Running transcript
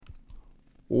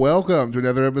Welcome to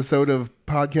another episode of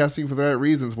Podcasting for the Right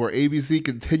Reasons, where ABC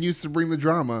continues to bring the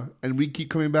drama, and we keep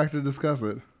coming back to discuss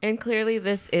it. And clearly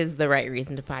this is the right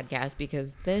reason to podcast,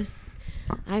 because this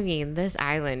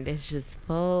island is just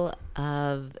full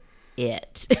of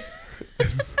it.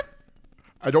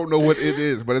 I don't know what it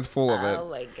is, but it's full of it. Oh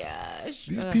my gosh.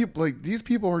 These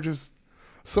people are just,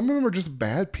 some of them are just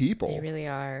bad people. They really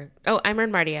are. Oh, I'm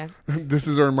Mardia. This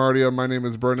is Mardia. My name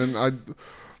is Brennan.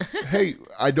 Hey,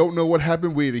 I don't know what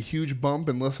happened. We had a huge bump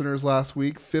in listeners last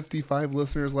week, 55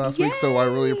 listeners last week. So I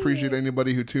really appreciate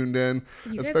anybody who tuned in,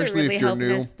 You especially guys are really if you're helping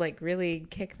new. us, really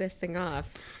kick this thing off.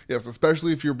 Yes,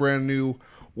 especially if you're brand new.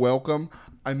 Welcome.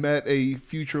 I met a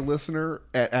future listener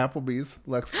at Applebee's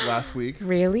last week.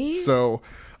 Really? So,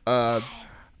 I'm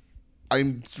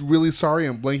really sorry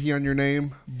I'm blanking on your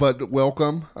name, but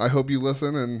welcome. I hope you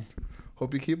listen and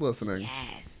hope you keep listening.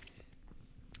 Yes.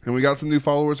 And we got some new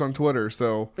followers on Twitter,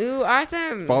 so Ooh,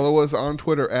 awesome. follow us on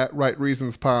Twitter at Right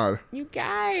Reasons Pod. You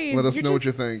guys. Let us know what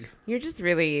you think. You're just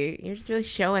really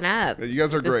showing up. Yeah, you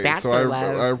guys are This great, so Bachelor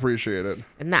love. I appreciate it.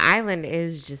 And the island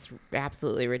is just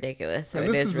absolutely ridiculous. So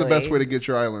And this is the best way to get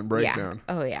your island breakdown.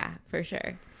 Yeah. Oh yeah, for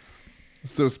sure.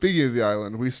 So speaking of the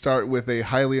island, we start with a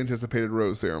highly anticipated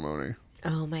rose ceremony.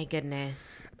 Oh my goodness.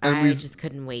 And I we- just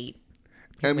couldn't wait.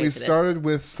 And we wait for this. started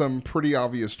with some pretty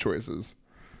obvious choices.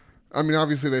 I mean,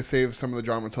 obviously they saved some of the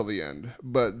drama till the end,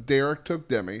 but Derek took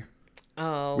Demi.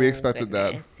 Oh, We expected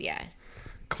that. goodness, Yes.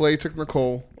 Clay took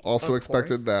Nicole. Also Of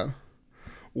expected course. that.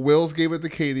 Wills gave it to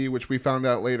Katie, which we found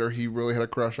out later he really had a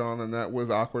crush on, and that was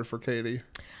awkward for Katie.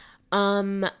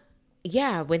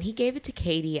 Yeah, when he gave it to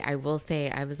Katie, I will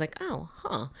say I was like, oh,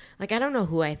 huh. Like, I don't know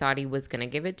who I thought he was gonna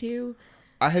give it to.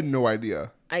 I had no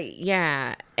idea.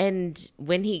 And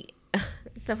when he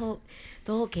the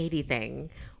whole Katie thing.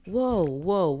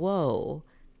 Whoa.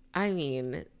 I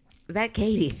mean, that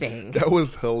Katie thing. That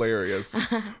was hilarious.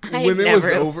 I When it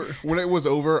never- was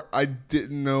over, I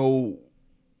didn't know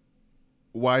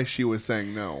why she was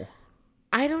saying no.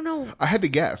 I don't know. I had to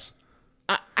guess.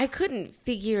 I couldn't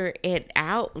figure it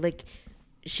out. Like,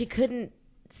 she wasn't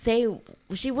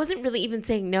really even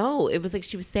saying no. It was like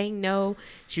she was saying no.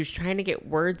 She was trying to get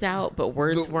words out, but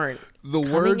words weren't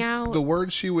coming out. The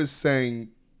words she was saying,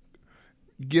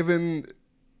 the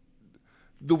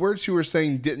words she was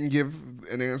saying didn't give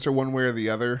an answer one way or the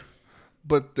other,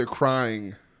 but the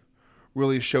crying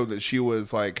really showed that she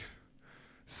was like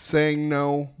saying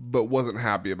no, but wasn't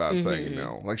happy about saying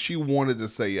no. Like she wanted to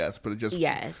say yes, but it just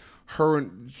Yes.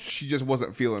 she just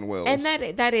wasn't feeling Wills. And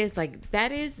that is like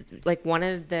one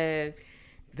of the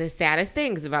saddest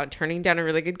things about turning down a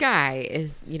really good guy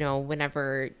is,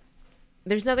 whenever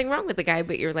there's nothing wrong with the guy,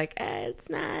 but you're like, it's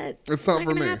not for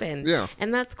gonna me. happen. Yeah.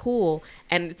 And that's cool.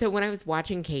 And so when I was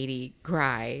watching Katie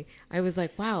cry, I was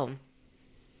like, wow,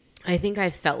 I think I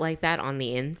felt like that on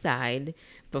the inside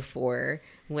before,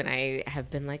 when I have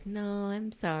been like, no,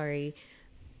 I'm sorry.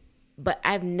 But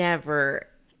I've never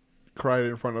cried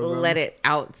in front of them. let it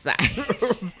outside.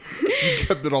 You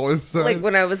kept it all inside. Like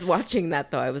when I was watching that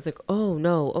though, I was like, oh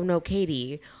no,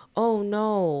 Katie. Oh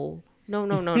no,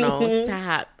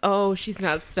 stop. Oh, she's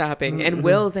not stopping. And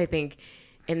Will's, I think,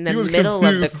 in the middle of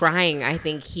the confused. crying, I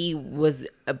think he was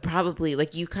probably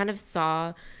like, you kind of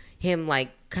saw him like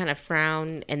kind of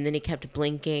frown, and then he kept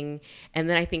blinking. And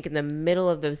then I think in the middle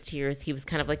of those tears, he was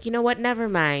kind of like, you know what? Never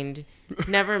mind.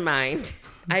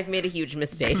 I've made a huge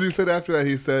mistake. Because he said after that,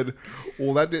 he said,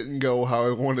 well, that didn't go how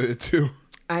I wanted it to.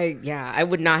 I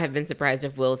would not have been surprised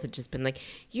if Wills had just been like,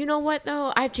 you know what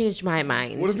though? I've changed my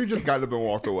mind. What if he just gotten up and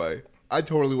walked away? I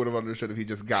totally would have understood if he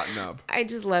just gotten up. I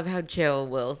just love how chill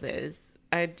Wills is.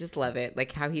 I just love it.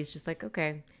 Like how he's just like,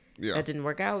 okay, Yeah. that didn't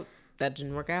work out.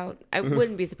 I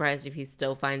wouldn't be surprised if he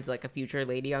still finds like a future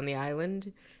lady on the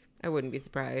island. I wouldn't be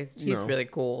surprised. He's No. really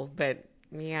cool. But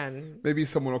man, Maybe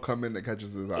someone will come in that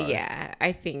catches his eye. yeah,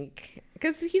 I think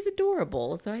because he's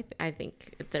adorable. So I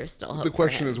think there's still hope. The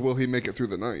question for him. is, will he make it through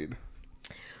the night?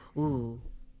 Ooh,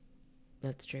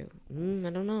 that's true. I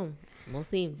don't know. We'll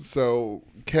see. So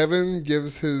Kevin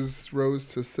gives his rose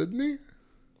to Sydney.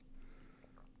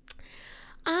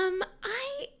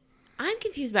 I'm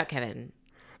confused about Kevin.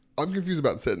 I'm confused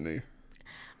about Sydney.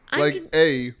 I'm Like, con-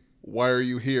 A, why are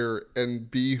you here? And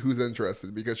B, who's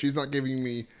interested? Because she's not giving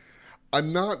me...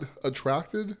 I'm not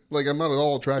attracted. Like, I'm not at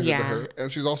all attracted to Yeah. her.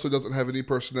 And she also doesn't have any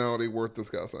personality worth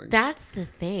discussing. That's the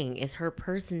thing, is her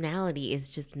personality is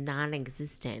just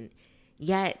non-existent.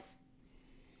 Yet,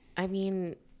 I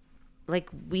mean, like,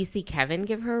 we see Kevin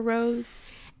give her a rose,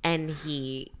 and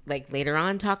he, like, later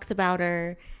on talks about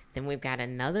her. Then we've got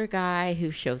another guy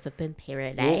who shows up in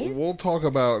paradise. We'll talk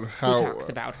about how He talks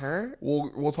about her.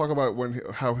 We'll talk about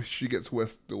how she gets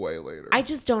whisked away later. I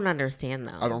just don't understand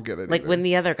though. I don't get it. Like either. when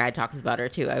the other guy talks about her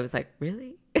too, I was like,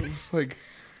 really? It's like,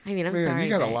 I mean, I'm man, sorry. you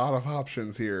got a but lot of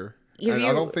options here. Have And you-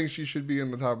 I don't think she should be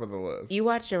in the top of the list. You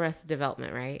watched Arrested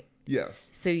Development, right? Yes.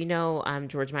 So you know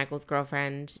George Michael's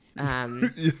girlfriend,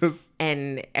 Yes.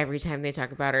 and every time they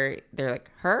talk about her, they're like,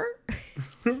 her?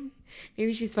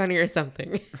 Maybe she's funny or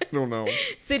something. I don't know.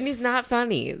 Sydney's not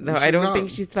funny, though. I She's don't not. think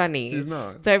she's funny. She's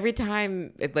not. So every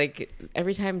time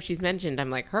she's mentioned, I'm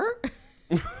like, her?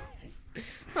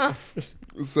 Huh.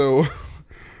 So,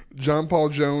 John Paul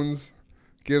Jones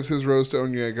gives his rose to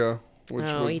Onyeka, which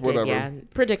Oh, was he whatever. did, yeah.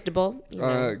 Predictable. You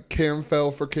know. Cam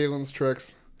fell for Kaylin's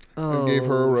tricks oh, and gave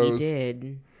her a rose. he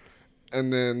did.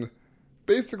 And then,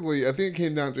 basically, I think it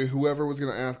came down to whoever was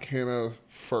going to ask Hannah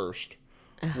first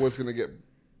was going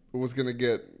to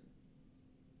get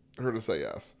her to say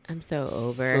yes. I'm so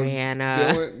over So Hannah.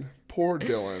 Dylan, poor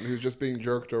Dylan, who's just being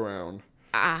jerked around.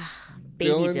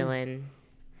 Baby Dylan- Dylan.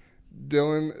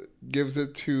 Dylan gives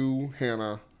it to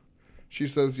Hannah. She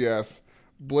says yes.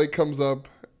 Blake comes up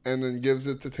and then gives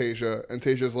it to Tasha. And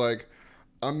Tasha's like,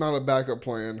 I'm not a backup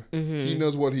plan. He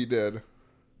knows what he did.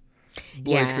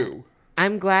 Blake Yeah. who?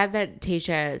 I'm glad that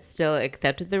Tasha still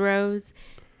accepted the rose,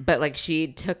 but like she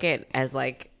took it as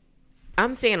like,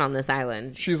 I'm staying on this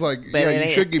island. She's like, But yeah, it you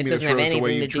ain't- should give it me this doesn't have rose the way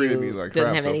anything you to treated do- me like doesn't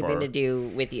crap have so anything far. to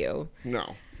do with you.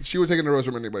 No. She would have taken the rose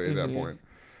from anybody at that point.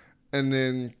 And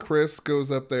then Chris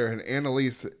goes up there, and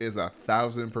Annalise is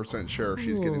 1,000% sure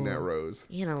she's getting that rose.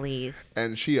 Annalise.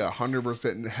 And she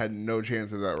 100% had no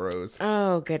chance of that rose.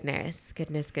 Oh, goodness.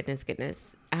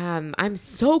 I'm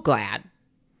so glad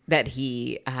that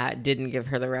he didn't give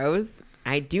her the rose.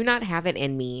 I do not have it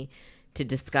in me to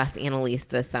discuss Annalise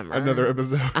this summer. Another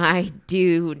episode. I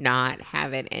do not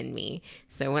have it in me.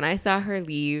 So when I saw her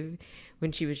leave,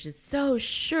 when she was just so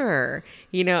sure,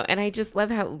 and I just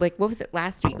love how, like, what was it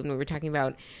last week when we were talking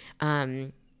about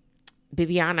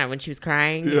Bibiana when she was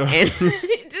crying? Yeah. And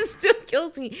it just still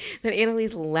kills me that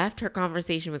Annalise left her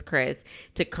conversation with Chris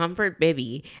to comfort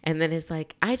Bibby and then is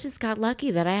like, I just got lucky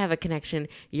that I have a connection.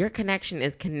 Your connection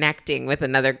is connecting with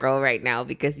another girl right now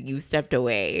because you stepped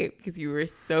away because you were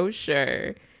so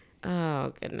sure.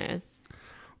 Oh, goodness.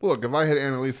 Look, if I had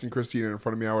Annalise and Christina in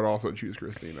front of me, I would also choose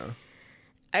Christina.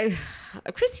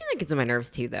 Christina gets on my nerves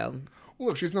too, though.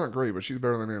 Look, she's not great, but she's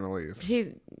better than Annalise.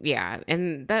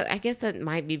 And that I guess that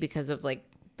might be because of like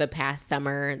the past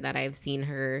summer that I've seen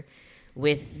her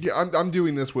with. Yeah, I'm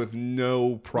doing this with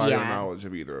no prior Yeah. knowledge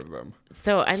of either of them.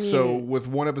 So I mean, So with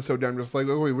one episode down, I'm just like,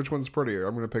 oh wait, which one's prettier?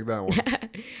 I'm gonna pick that one.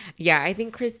 yeah, I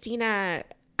think Christina.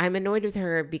 I'm annoyed with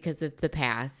her because of the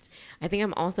past. I think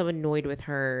I'm also annoyed with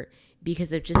her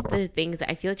because of just the things that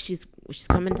I feel like she's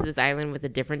coming to this island with a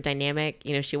different dynamic.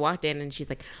 She walked in and she's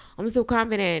like, I'm so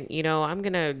confident, I'm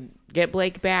going to get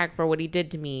Blake back for what he did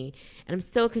to me. And I'm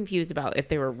still confused about if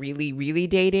they were really, really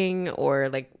dating or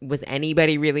like, was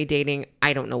anybody really dating?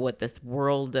 I don't know what this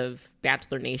world of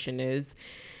Bachelor Nation is,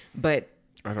 but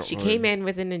she came in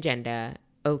with an agenda.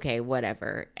 Okay,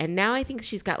 whatever. And now I think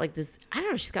she's got like this, I don't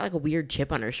know, she's got like a weird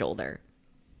chip on her shoulder.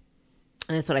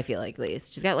 And that's what I feel like, at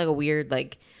least. She's got like a weird,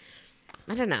 like,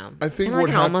 I don't know. I think kinda like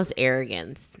an almost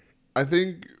arrogance. I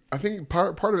think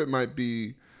part of it might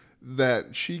be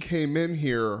that she came in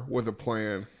here with a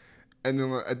plan, and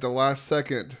then at the last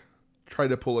second tried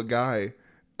to pull a guy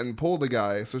and pulled a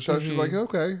guy. So she's like,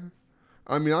 okay,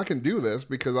 I mean, I can do this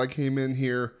because I came in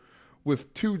here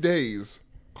with 2 days,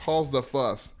 caused a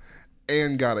fuss,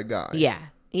 and got a guy.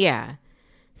 Yeah.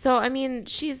 So, I mean,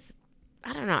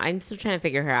 I don't know. I'm still trying to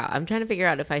figure her out. I'm trying to figure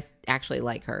out if I actually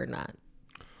like her or not.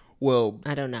 Well,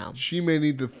 I don't know. she may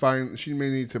need to find a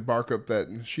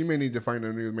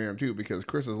new man too because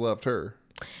Chris has left her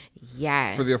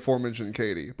Yes. for the aforementioned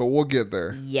Katie. But we'll get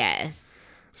there. Yes.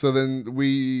 So then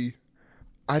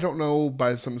I don't know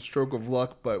by some stroke of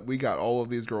luck, but we got all of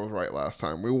these girls right last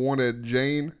time. We wanted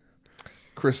Jane,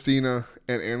 Christina,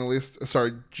 and Annalise.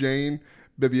 Sorry, Jane,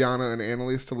 Bibiana, and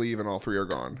Annalise to leave, and all three are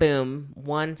gone. Boom.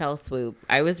 One fell swoop.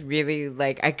 I was really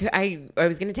like, I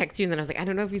was going to text you and then I was like, I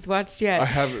don't know if he's watched yet. I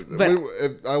haven't.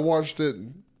 But, I watched it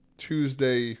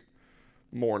Tuesday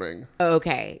morning.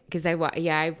 okay. Because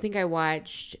I think I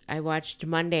watched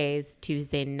Mondays,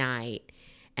 Tuesday night,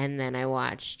 and then I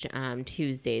watched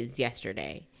Tuesdays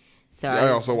yesterday. So Yeah,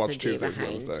 I was also just watched a day Tuesdays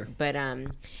behind.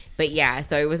 Wednesday. But yeah,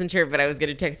 so I wasn't sure, but I was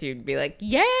gonna text you and be like,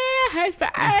 yeah, high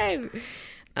five.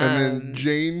 And then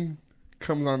Jane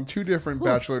comes on 2 different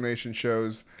Bachelor Nation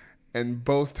shows, and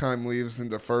both time leaves in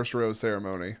the first rose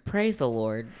ceremony Praise the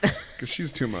Lord. because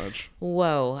she's too much.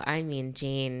 Whoa, I mean,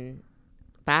 Jane,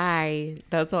 Bye.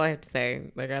 That's all I have to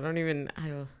say. Like, I don't even.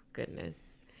 Oh goodness,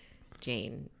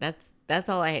 Jane. That's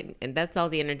all I had, and that's all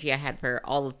the energy I had for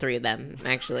all of three of them.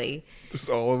 Actually, Just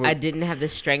all of them. I didn't have the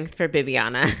strength for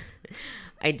Bibiana.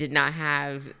 I did not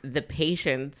have the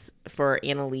patience for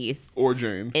Annalise Or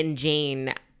Jane. and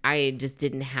Jane. I just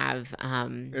didn't have.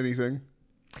 Anything.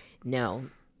 No,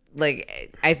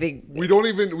 like I think We don't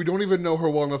even know her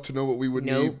well enough to know what we would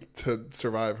Nope. need to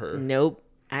survive her. Nope.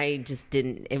 I just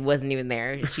didn't. It wasn't even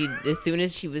there. She, as soon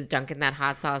as she was dunking that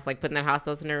hot sauce, like putting that hot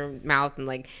sauce in her mouth and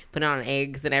like putting on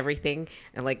eggs and everything,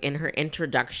 and like in her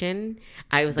introduction,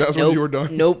 I was like, That's when nope, you were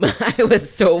done? nope. I was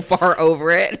so far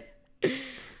over it.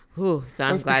 Whew, so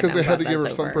I'm That's glad because they had to that's give her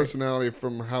some over. personality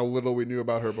from how little we knew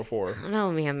about her before.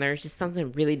 No, man, there's just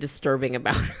something really disturbing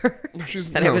about her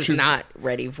She's that I was not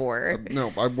ready for.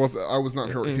 No, I was not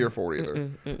here for it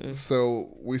either.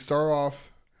 So we start off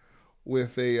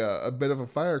with a bit of a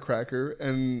firecracker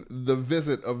and the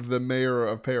visit of the mayor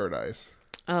of Paradise,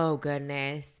 Oh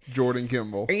goodness, Jordan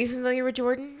Kimball. are you familiar with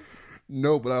Jordan?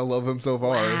 No, but I love him so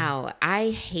far. Wow, I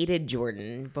hated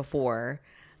Jordan before.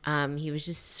 He was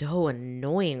just so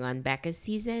annoying on Becca's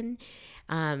season.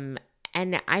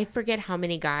 And I forget how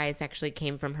many guys actually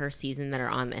came from her season that are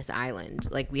on this island.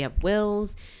 Like we have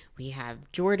Wills, we have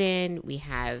Jordan, we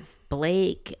have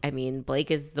Blake. I mean,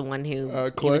 Blake is the one who he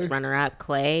was Clay? runner up.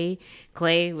 Clay,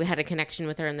 we had a connection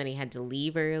with her, and then he had to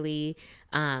leave early.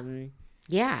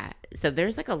 Yeah. So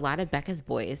there's like a lot of Becca's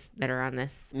boys that are on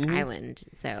this island.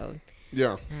 So,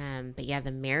 Yeah. but yeah,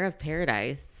 the mayor of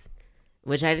Paradise,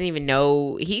 which I didn't even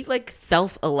know, he like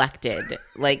self-elected.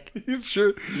 Like He's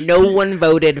sure. no one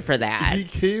voted for that. He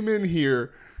came in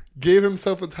here, gave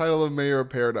himself the title of mayor of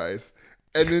Paradise,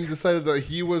 and then decided that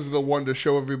he was the one to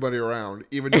show everybody around,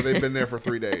 even though they've been there for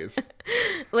 3 days.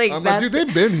 Like I'm like, that's, dude,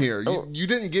 they've been here. You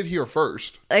didn't get here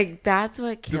first. like that's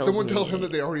what killed Did someone me. tell him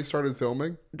that they already started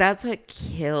filming? That's what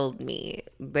killed me.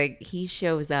 Like he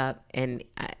shows up and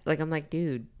I'm like,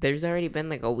 dude, there's already been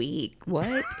like a week.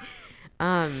 What?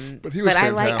 But he was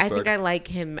I fantastic. think I like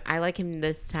him. I like him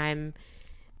this time.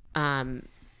 I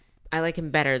like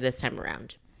him better this time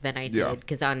around than I Yeah. did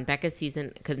because on Becca's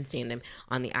season couldn't stand him.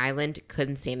 On the island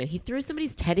couldn't stand him. He threw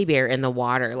somebody's teddy bear in the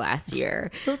water last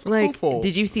year. That's like, awful.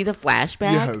 did you see the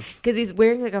flashback? Yes. Because he's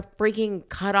wearing like a freaking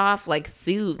cut off like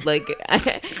suit. Like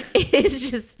it's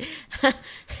just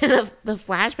and the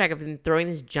flashback of him throwing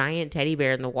this giant teddy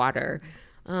bear in the water.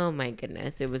 Oh my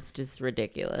goodness, it was just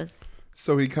ridiculous.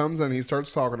 So he comes in, he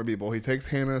starts talking to people. He takes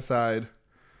Hannah aside.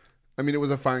 I mean, it was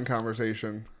a fine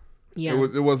conversation. Yeah.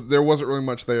 There wasn't really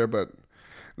much there, but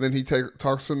then he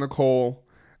talks to Nicole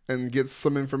and gets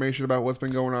some information about what's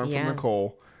been going on Yeah. from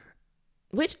Nicole.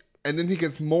 Which And then he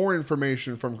gets more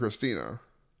information from Christina.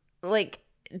 like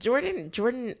Jordan,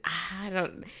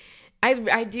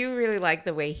 I do really like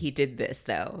the way he did this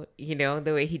though. You know,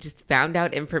 the way he just found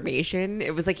out information.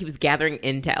 It was like he was gathering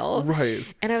intel. Right.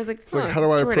 And I was like, like, how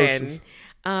do I approach Jordan.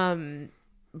 this?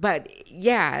 But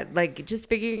yeah, like just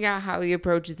figuring out how he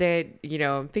approaches it, you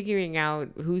know, figuring out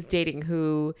who's dating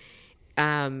who,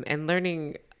 and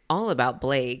learning all about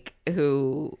Blake,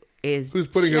 who's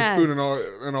putting his spoon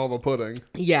just- in all the pudding.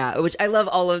 Yeah, which I love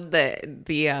all of the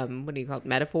what do you call it,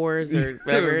 metaphors or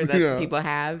whatever that Yeah. people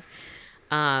have.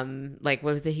 Like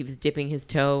what was it? He was dipping his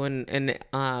toe and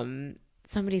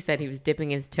somebody said he was dipping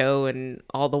his toe in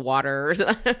all the water or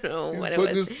something. I don't know He's what it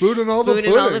putting was. his spoon in all the Spoon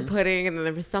in all the pudding. pudding, and then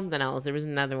there was something else. There was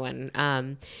another one.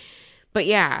 But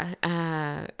yeah,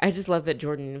 I just love that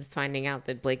Jordan was finding out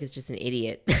that Blake is just an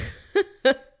idiot.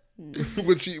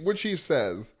 which he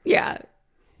says. Yeah.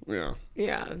 Yeah.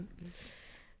 Yeah.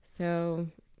 So,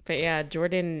 but yeah,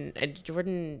 Jordan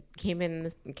came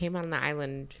on the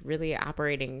island really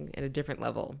operating at a different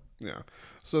level. Yeah.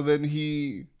 So then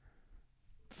he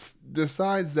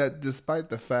decides that despite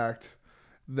the fact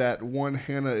that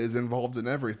Hannah is involved in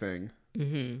everything,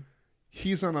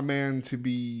 he's not a man to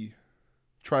be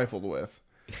trifled with.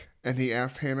 And he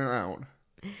asks Hannah out.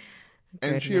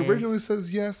 And she Goodness. originally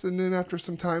says yes, and then after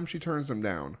some time she turns him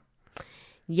down.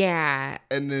 Yeah.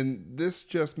 And then this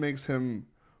just makes him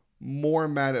more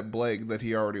mad at Blake than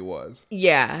he already was.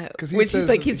 Yeah. 'Cause he Which says he's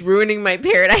like, that- he's ruining my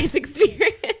paradise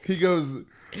experience. He goes,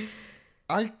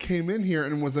 I came in here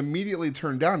and was immediately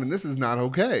turned down, and this is not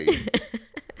okay.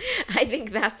 I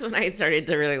think that's when I started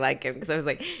to really like him because I was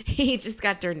like, he just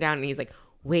got turned down and he's like,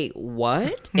 wait,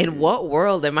 what? In what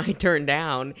world am I turned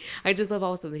down? I just love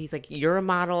also that he's like, you're a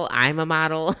model, I'm a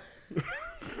model.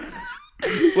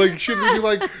 Like, she's gonna be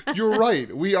like, you're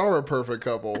right. We are a perfect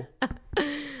couple.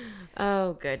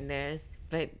 Oh, goodness.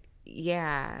 But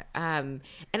Yeah. And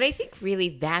I think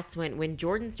really that's when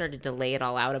Jordan started to lay it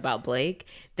all out about Blake,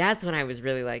 that's when I was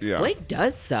really like, Yeah. Blake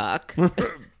does suck.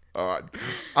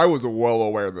 I was well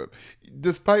aware that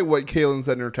despite what Kaylin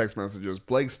said in her text messages,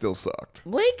 Blake still sucked.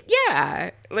 Blake,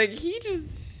 yeah. Like he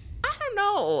just I don't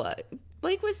know.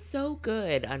 Blake was so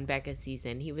good on Becca's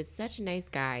season. He was such a nice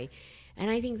guy. And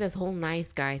I think this whole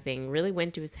nice guy thing really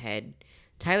went to his head.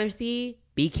 Tyler C,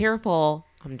 be careful.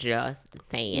 I'm just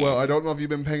saying. Well, I don't know if you've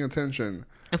been paying attention.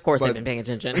 Of course but- I've been paying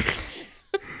attention.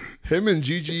 Him and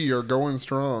Gigi are going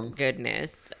strong.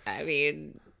 Goodness. I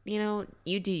mean, you know,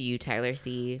 you do you, Tyler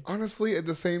C. Honestly, at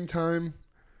the same time,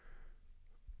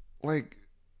 like,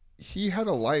 he had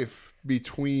a life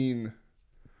between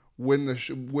when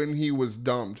when he was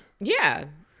dumped. Yeah.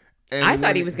 And I thought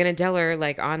when he was gonna tell her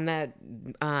like on that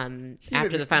after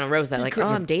didn't- the final rose that he like, oh, couldn't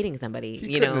I'm have- dating somebody. He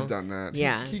You couldn't know, have done that.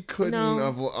 Yeah. He couldn't No.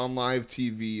 have on live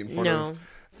TV in front No.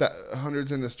 of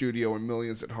hundreds in the studio and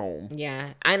millions at home.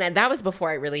 Yeah, and that was before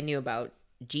I really knew about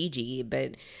Gigi,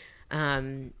 but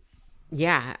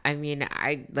yeah, I mean,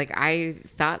 I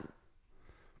thought,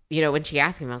 you know, when she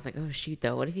asked him, I was like, oh shoot,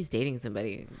 though, what if he's dating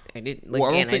somebody? I didn't like,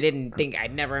 Well, I don't I think- didn't think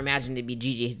I'd never imagined it'd be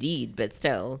Gigi Hadid, but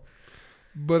still,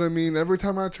 But I mean, every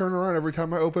time I turn around, every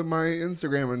time I open my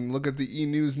Instagram and look at the E!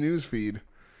 News feed,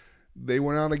 they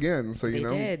went out again. So, They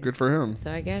did. good for him.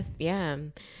 so I guess, yeah.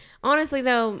 Honestly,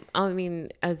 though, I mean,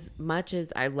 as much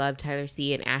as I love Tyler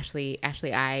C and Ashley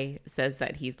I says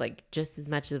that he's like just as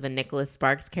much of a Nicholas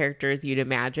Sparks character as you'd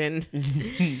imagine.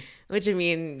 Which I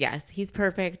mean, yes, he's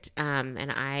perfect.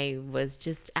 And I was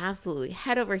just absolutely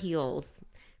head over heels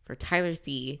for Tyler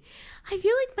C. I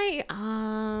feel like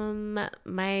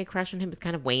my crush on him is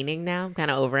kind of waning now. I'm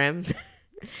kind of over him.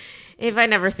 If I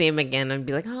never see him again, I'd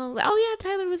be like, oh yeah,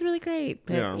 Tyler was really great.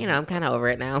 But Yeah. you know, I'm kind of over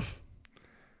it now.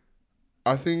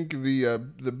 I think the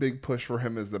big push for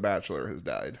him is The Bachelor has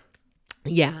died.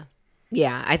 Yeah.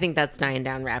 Yeah. I think that's dying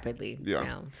down rapidly. Yeah.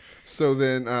 Now. So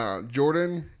then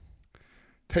Jordan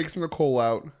takes Nicole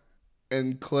out,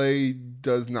 and Clay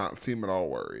does not seem at all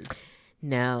worried.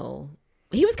 No.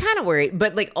 He was kind of worried,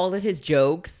 but like all of his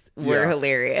jokes were Yeah.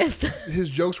 hilarious. His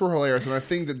jokes were hilarious, and I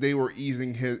think that they were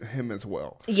easing him as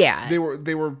well. Yeah.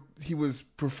 He was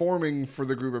performing for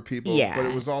the group of people, Yeah. but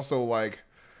it was also like,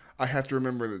 I have to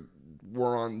remember that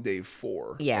we're on day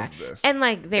 4 Yeah. of this. And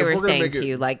like they If were we're gonna saying make it-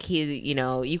 too, like he, you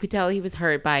know, you could tell he was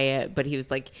hurt by it, but he was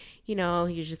like, you know,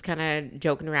 he was just kind of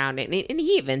joking around. And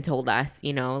he even told us,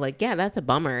 you know, like, yeah, that's a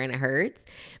bummer and it hurts.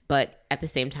 But at the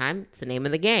same time, it's the name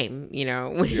of the game, you know.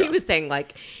 When Yeah. he was saying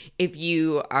like, if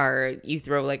you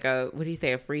throw like a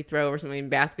free throw or something in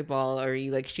basketball, or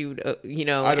you like shoot, you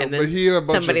know, I don't. and then But he had a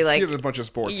bunch somebody, of like- he had a bunch of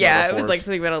sports. yeah, it was metaphors. like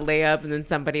something about a layup, and then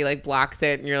somebody like blocks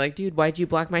it, and you're like, dude, why'd you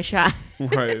block my shot?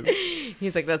 Right.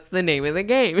 He's like, that's the name of the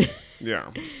game.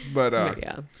 Yeah, but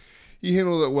yeah. he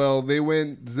handled it well. They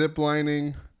went zip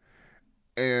lining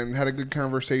and had a good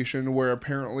conversation where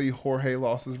apparently Jorge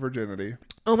lost his virginity.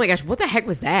 Oh my gosh, what the heck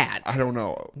was that? I don't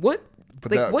know. What?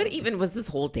 But Like, that- what even was this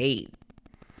whole date?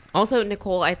 Also,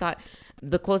 Nicole, I thought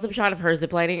the close-up shot of her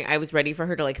ziplining, I was ready for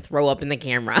her to like throw up in the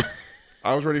camera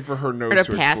I was ready for her nose or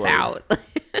to to pass explode. out.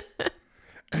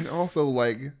 And also,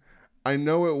 like, I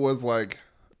know it was like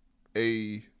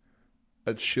a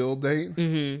chill date,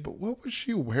 Mm-hmm. but what was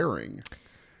she wearing?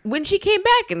 When she came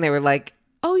back, and they were like,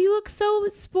 "Oh, you look so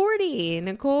sporty,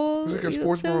 Nicole." It was like a You look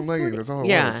sports bra so and leggings. sporty." That's all it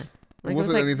yeah. was. Like, wasn't I was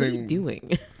like, what are anything- you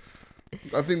doing?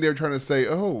 I think they were trying to say,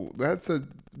 "Oh, that's a."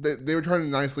 They were trying to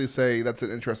nicely say that's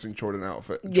an interesting Jordan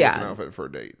outfit. Jordan Yeah. outfit for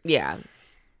a date. Yeah.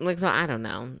 Like, so I don't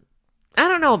know. I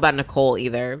don't know about Nicole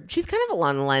either. She's kind of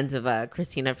along the lines of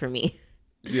Christina for me.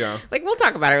 Yeah. Like, we'll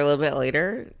talk about her a little bit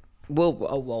later.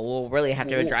 We'll really have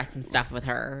to address some stuff with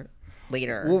her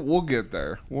later. We'll get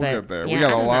there. We'll But, get there. yeah, We got I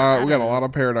a don't know. lot. I We got a don't lot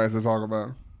of paradise to talk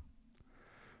about.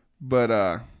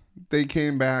 But they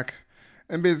came back,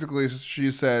 and basically she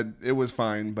said it was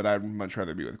fine, but I'd much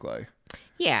rather be with Clay.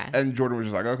 Yeah. And Jordan was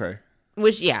just like, okay.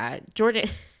 Which, yeah, Jordan.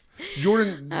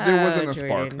 Jordan, there wasn't a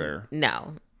spark Jordan. there.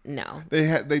 No.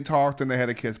 They talked and they had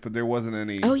a kiss, but there wasn't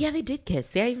any. Oh, yeah, they did kiss.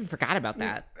 See, I even forgot about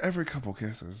that. Every couple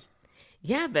kisses.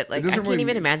 Yeah, but like, I doesn't can't really even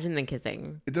mean- imagine them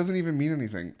kissing. It doesn't even mean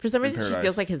anything. For some in reason, she Paradise.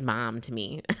 feels like his mom to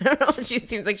me. I don't know. She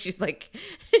seems like she's like,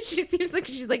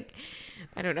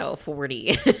 I don't know,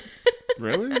 40.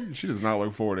 Really? She does not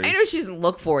look 40. I know she doesn't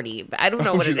look 40, but I don't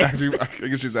know what she's it is. acting, I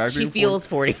guess she's acting. She 40. feels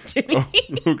 40 to me.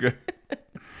 Oh, okay.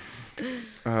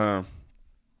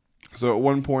 So at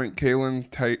one point, Kaylin,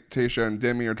 Tasha, and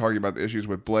Demi are talking about the issues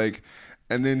with Blake,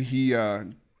 and then he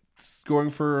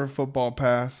going for a football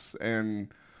pass and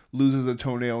loses a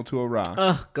toenail to a rock.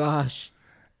 Oh, gosh.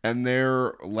 and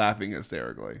they're laughing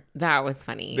hysterically. That was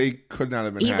funny. They could not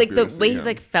have been he happier like the to see way he him.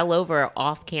 like fell over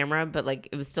off camera, but like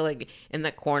it was still like in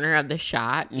the corner of the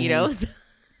shot, you know. So-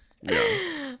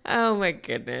 Yeah. Oh my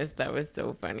goodness, that was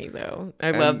so funny though.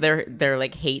 I love their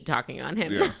like hate talking on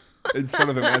him. Yeah. In front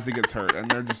of him as he gets hurt,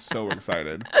 and they're just so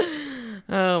excited.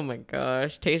 Oh my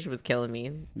gosh, Tasha was killing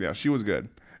me. Yeah, she was good.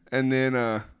 And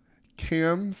then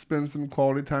Cam spends some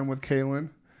quality time with Kaylin.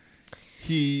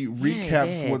 He recaps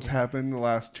did. what's happened the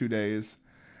last 2 days.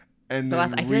 And I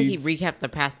then feel like he recapped the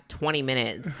past 20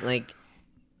 minutes. Like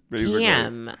basically.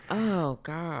 Cam. Oh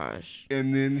gosh.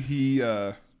 And then he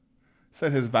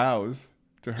said his vows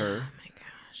to her. Oh my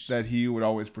gosh. That he would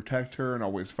always protect her and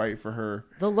always fight for her.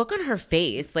 The look on her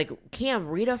face, like, Cam,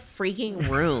 read a freaking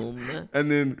room.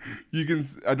 And then you can,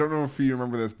 I don't know if you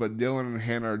remember this, but Dylan and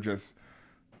Hannah are just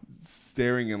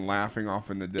staring and laughing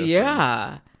off in the distance.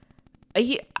 Yeah.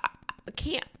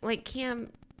 Cam,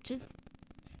 just,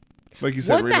 Like you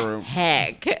said, what read a the room.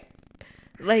 heck?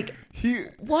 Like, He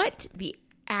what the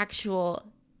actual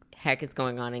heck is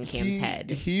going on in Cam's head?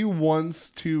 He wants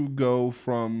to go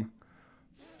from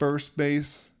first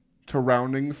base to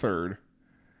rounding third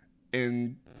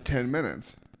in 10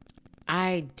 minutes.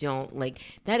 I don't like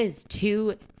that. Is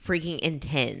too freaking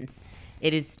intense.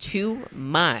 It is too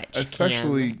much.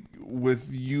 Especially Cam. with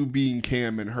you being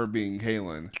Cam and her being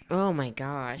Kaylin. Oh my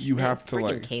gosh. You have to, freaking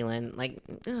like- Kaylin. Like,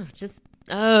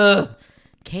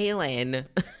 Kaylin.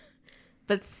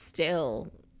 But still,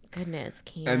 goodness,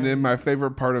 Cam. And then my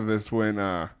favorite part of this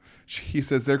when he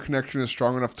says their connection is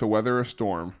strong enough to weather a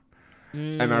storm.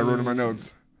 And I wrote in my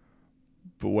notes,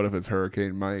 but what if it's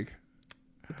Hurricane Mike?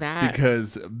 that.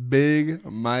 Because Big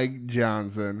Mike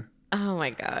Johnson Oh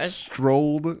my gosh.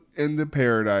 strolled into He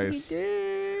paradise.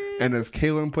 did. And as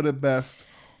Kaylin put it best,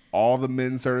 all the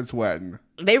men started sweating.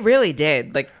 They really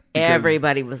did. Like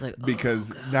everybody was like,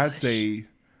 Because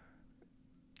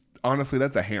honestly,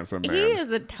 that's a handsome man. he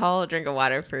is a tall drink of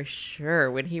water for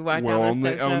sure. When he walked down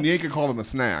the steps. Onyeka called him a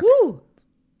snack. Woo!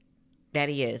 That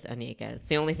he is, Onyeka. It's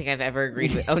the only thing I've ever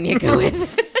agreed with Onyeka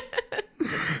with.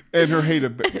 And her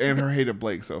hate of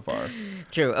Blake so far.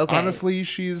 True. Okay. Honestly,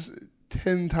 she's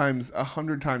 10 times,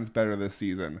 100 times better this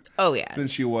season Oh yeah. than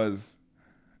she was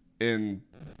on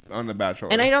The Bachelor.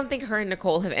 And I don't think her and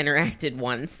Nicole have interacted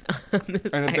once. On this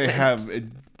And if they island. have,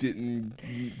 it didn't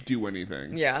do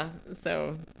anything. Yeah.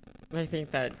 So I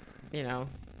think that, it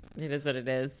is what it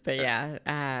is. But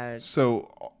yeah.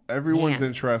 So everyone's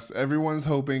Man. everyone's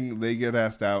hoping they get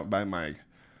asked out by Mike.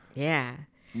 Yeah.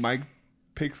 Mike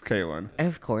picks Kaylin.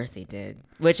 Of course he did.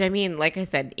 Which, I mean, like I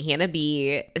said, Hannah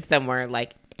B somewhere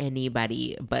like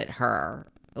anybody but her.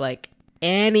 Like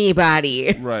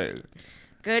anybody. Right.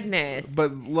 Goodness.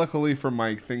 But luckily for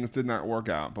Mike, things did not work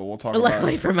out. But we'll talk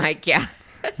Luckily for Mike, yeah.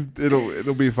 about it.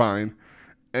 It'll be fine.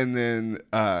 And then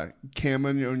Cam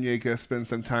and Onyeka spend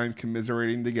some time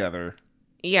commiserating together.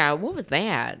 Yeah, what was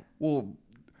that? Well,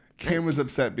 Cam was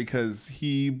upset because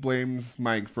he blames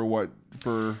Mike for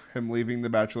him leaving The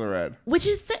Bachelorette. Which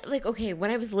is like, okay, when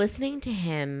I was listening to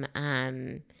him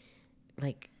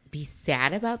like be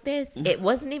sad about this, it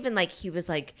wasn't even like he was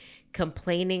like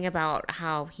complaining about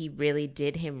how he really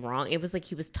did him wrong. It was like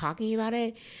he was talking about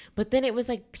it, but then it was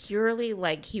like purely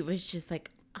like he was just like,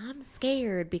 I'm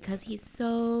scared because he's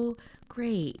so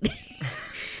great.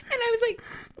 And I was like,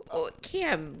 oh,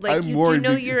 Cam, like, I'm do you worried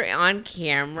know be- you're on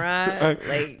camera?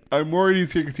 Like, I'm worried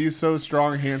he's here because he's so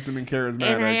strong, handsome, and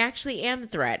charismatic. and I actually am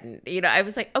threatened. I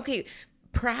was like, okay,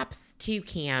 props to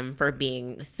Cam for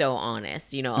being so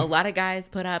honest. A lot of guys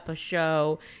put up a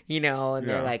show, and they're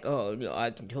Yeah. like, oh, no,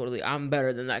 I'm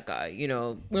better than that guy,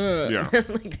 Yeah.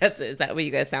 like, is that what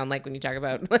you guys sound like when you talk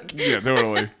about, like, Yeah,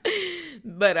 totally.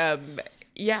 but,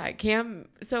 yeah, Cam,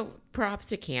 so props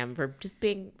to Cam for just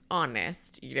being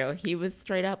honest. He was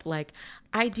straight up like,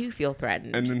 I do feel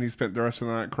threatened. And then he spent the rest of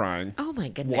the night crying. Oh my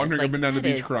goodness. Wandering like, up and down the that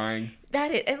beach is- crying.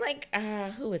 That is, and like,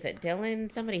 who was it?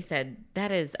 Dylan? Somebody said,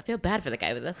 I feel bad for the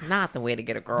guy, but that's not the way to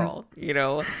get a girl.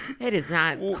 It is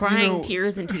not Well, crying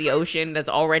tears into the ocean that's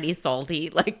already salty.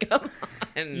 Like, come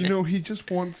on. He just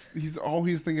wants, all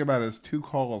he's thinking about is 2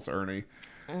 calls, Ernie.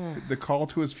 The call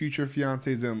to his future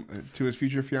fiance's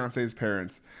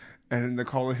parents, and then the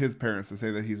call to his parents to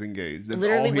say that he's engaged. That's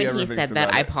Literally, all he when ever he thinks said that,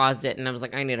 about I it. paused it and I was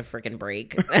like, I need a freaking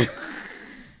break.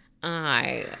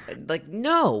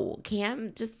 No,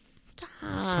 Cam, just stop.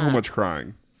 So much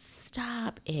crying.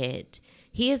 Stop it.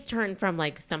 He has turned from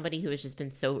like somebody who has just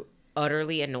been so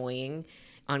utterly annoying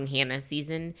on Hannah's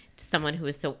season to someone who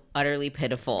is so utterly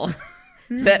pitiful.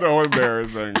 He's That- so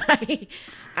embarrassing.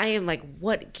 I am like,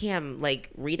 what, Cam? Like,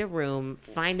 read a room,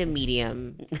 find a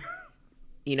medium.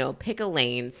 pick a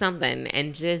lane, something,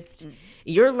 and just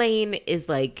your lane is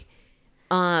like,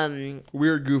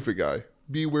 weird goofy guy.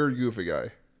 Be weird goofy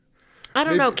guy. I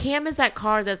don't know. Cam is that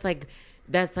car that's like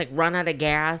run out of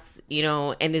gas,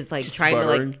 and is like trying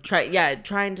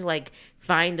to like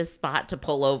find a spot to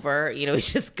pull over.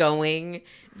 He's just going,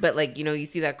 but like you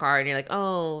see that car and you're like,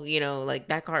 oh, like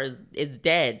that car is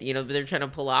dead. But they're trying to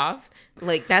pull off.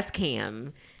 Like that's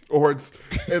Cam. Or it's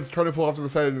trying to pull off to the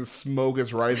side and the smoke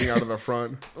is rising out of the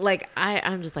front. Like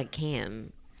I'm just like,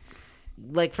 Cam.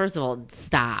 Like, first of all,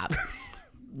 stop.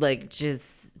 Like, just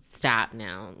stop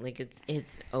now. Like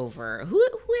it's over. Who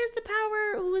has the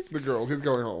power? Who is the girls? He's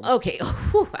going home. Okay.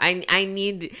 I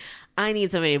need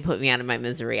somebody to put me out of my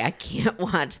misery. I can't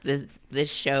watch this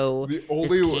show. This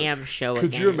Cam show.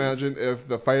 Could you imagine if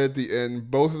the fight at the end,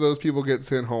 both of those people get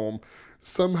sent home?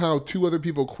 Somehow 2 other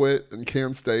people quit and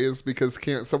Cam stays because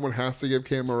someone has to give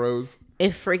Cam a rose.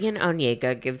 If freaking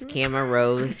Onyeka gives Cam a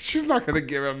rose. She's not going to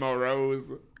give him a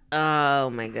rose. Oh,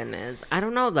 my goodness. I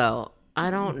don't know, though. I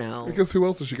don't know. Because who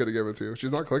else is she going to give it to?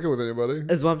 She's not clicking with anybody.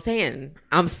 That's what I'm saying.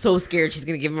 I'm so scared she's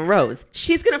going to give him a rose.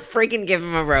 She's going to freaking give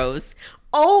him a rose.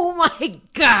 Oh, my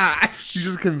gosh. You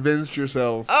just convinced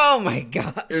yourself. Oh, my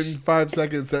gosh. In 5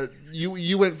 seconds that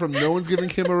you went from no one's giving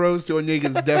Cam a rose to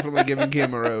Onyeka's definitely giving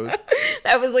Cam a rose.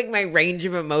 That was like my range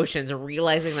of emotions,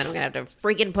 realizing that I'm going to have to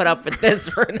freaking put up with this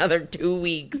for another 2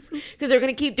 weeks. Because they're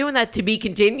going to keep doing that to be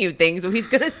continued thing, so he's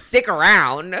going to stick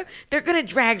around. They're going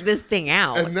to drag this thing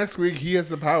out. And next week, he has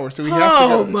the power, so he has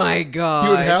to Oh, my gosh. He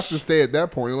would have to stay at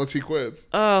that point unless he quits.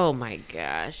 Oh, my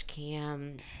gosh,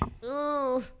 Cam.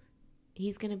 Ugh.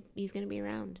 He's gonna be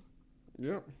around.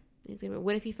 Yep.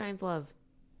 What if he finds love?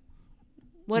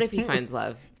 What if he finds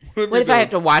love? What if I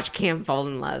have to watch Cam fall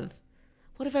in love?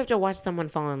 What if I have to watch someone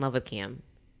fall in love with Cam?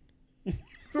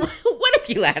 What if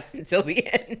he lasts until the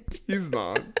end? He's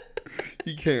not.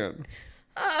 He can.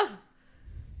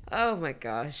 Oh my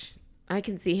gosh. I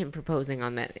can see him proposing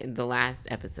on that in the last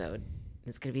episode.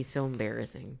 It's gonna be so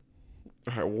embarrassing.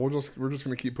 All right, we're just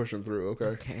gonna keep pushing through, okay?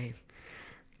 Okay.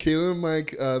 Kayla and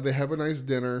Mike, they have a nice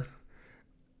dinner.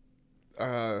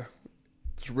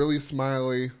 It's really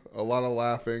smiley, a lot of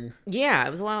laughing. Yeah, it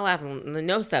was a lot of laughing.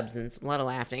 No substance, a lot of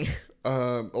laughing.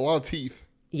 A lot of teeth.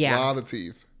 Yeah. A lot of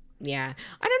teeth. Yeah.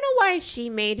 I don't know why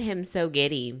she made him so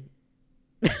giddy.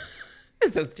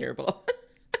 That sounds terrible.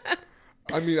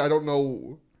 I mean, I don't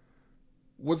know.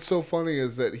 What's so funny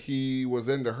is that he was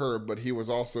into her, but he was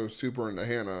also super into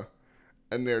Hannah.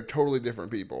 And they're totally different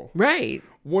people. Right.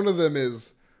 One of them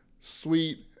is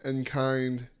sweet and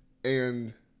kind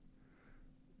and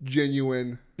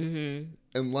genuine and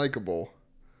likable.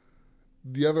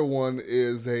 The other one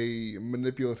is a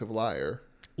manipulative liar.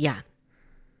 Yeah.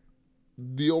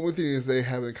 The only thing is they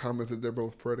have in common is that they're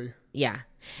both pretty. Yeah.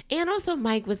 And also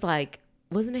Mike was like,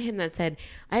 wasn't it him that said,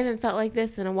 I haven't felt like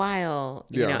this in a while?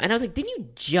 You know? And I was like, didn't you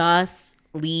just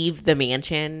leave the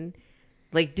mansion?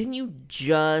 Like, didn't you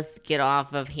just get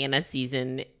off of Hannah's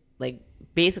season, like,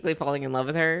 basically falling in love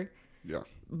with her? Yeah.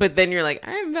 But then you're like,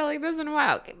 I haven't felt like this in a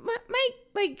while. Mike,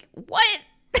 like, what?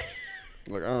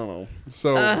 Like, I don't know.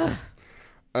 So,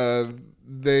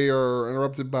 they are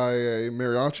interrupted by a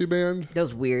mariachi band. That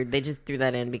was weird. They just threw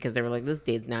that in because they were like, this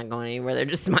date's not going anywhere. They're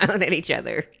just smiling at each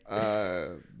other.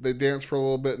 They dance for a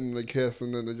little bit and they kiss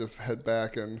and then they just head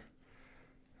back and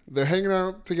they're hanging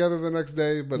out together the next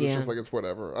day, but it's just like, it's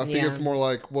whatever. I think it's more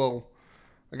like, well,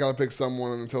 I got to pick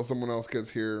someone until someone else gets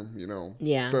here, you know.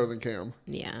 Yeah. It's better than Cam.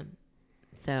 Yeah.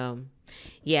 So,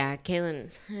 yeah,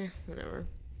 Kaylin, whatever.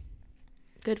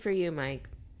 Good for you, Mike.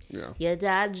 Yeah. You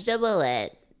dodged a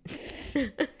bullet.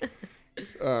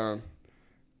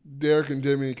 Derek and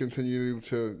Demi continue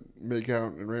to make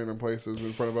out in random places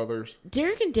in front of others.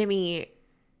 Derek and Demi,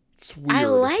 it's weird. I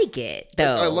like it,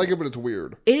 though. I like it, but it's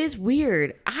weird. It is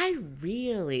weird. I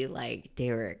really like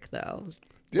Derek, though.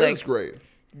 Derek's great.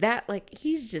 That, like,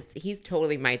 he's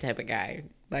totally my type of guy.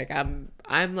 Like,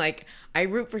 I'm like, I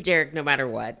root for Derek no matter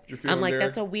what. I'm like,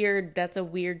 Derek? that's a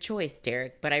weird choice,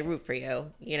 Derek, but I root for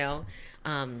you, you know?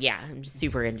 Yeah, I'm just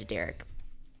super into Derek.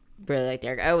 Really like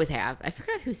Derek. I always have. I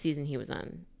forgot whose season he was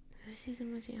on. Whose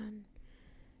season was he on?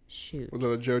 Shoot. Was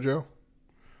it a JoJo?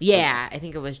 Yeah, I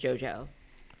think it was JoJo.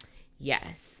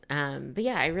 Yes. But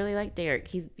yeah, I really like Derek.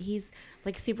 He's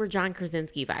like super John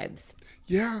Krasinski vibes.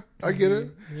 Yeah, I get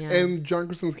it. Yeah. And John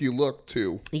Krasinski look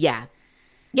too. Yeah.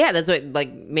 Yeah, that's what,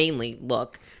 like, mainly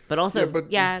look. But also,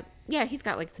 yeah, he's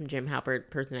got, like, some Jim Halpert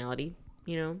personality,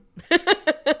 you know?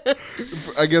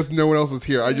 I guess no one else is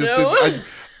here. I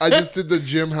just did the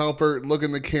Jim Halpert look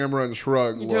in the camera and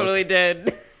shrug look. Totally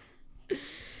did.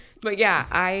 But yeah,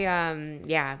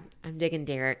 I'm digging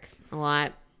Derek a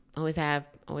lot. Always have,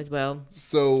 always will.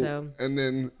 So, and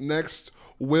then next,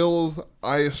 Wills,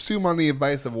 I assume on the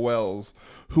advice of Wells,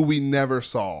 who we never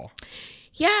saw.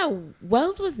 Yeah,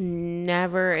 Wells was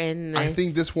never in this. I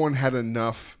think this one had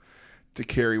enough to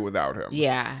carry without him.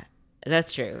 Yeah,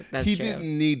 that's true. He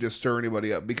didn't need to stir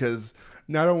anybody up because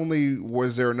not only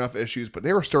was there enough issues, but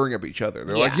they were stirring up each other.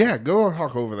 They're like, yeah, go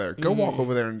walk over there. Go walk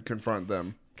over there and confront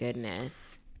them. Goodness.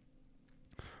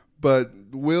 But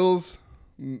Wills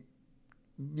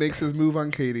makes his move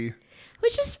on Katie.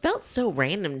 Which just felt so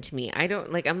random to me. I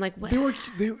don't like. I'm like, what?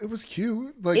 It was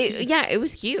cute. Like, it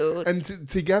was cute. And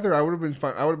together, I would have been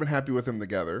fine. I would have been happy with them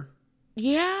together.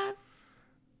 Yeah.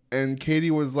 And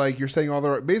Katie was like, "You're saying all the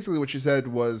right." Basically, what she said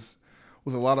was a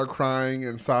lot of crying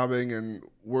and sobbing and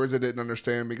words I didn't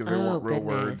understand because they weren't real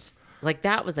words. Like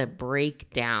that was a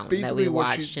breakdown that we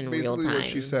watched in real time. Basically, what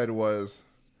she said was,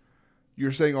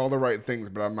 "You're saying all the right things,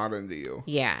 but I'm not into you."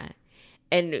 Yeah.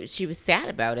 And she was sad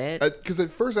about it. Because at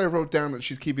first I wrote down that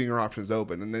she's keeping her options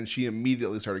open, and then she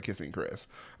immediately started kissing Chris.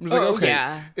 I'm just like, okay,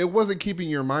 yeah. It wasn't keeping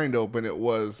your mind open. It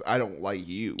was, I don't like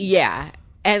you. Yeah.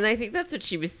 And I think that's what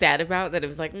she was sad about, that it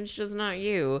was like, it's just not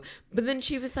you. But then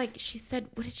she was like, she said,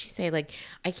 what did she say? Like,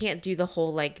 I can't do the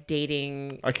whole, like,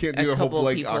 dating. I can't do the whole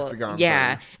Blake Octagon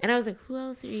yeah. thing. And I was like, who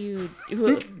else are you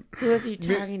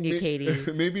talking to,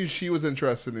 Katie? Maybe she was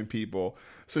interested in people.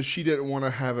 So she didn't want to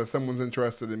have someone's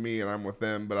interested in me and I'm with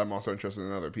them, but I'm also interested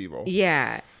in other people.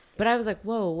 Yeah. But I was like,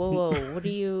 whoa, what are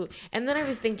you? And then I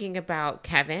was thinking about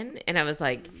Kevin, and I was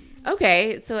like,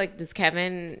 okay, so like, does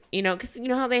Kevin, because you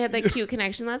know how they had that cute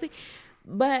connection last week?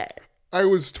 But I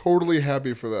was totally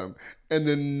happy for them, and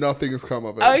then nothing has come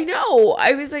of it. I know.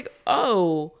 I was like,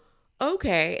 oh,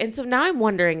 okay. And so now I'm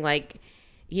wondering, like,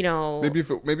 maybe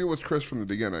it was Chris from the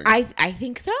beginning. I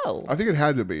think so. I think it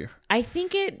had to be. I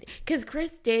think because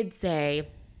Chris did say,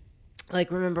 like,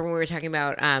 remember when we were talking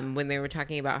about when they were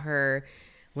talking about her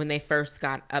when they first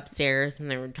got upstairs and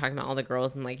they were talking about all the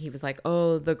girls, and like he was like,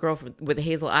 oh, the girl with the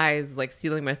hazel eyes is like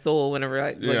stealing my soul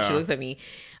whenever she looks at me.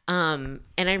 And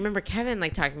I remember Kevin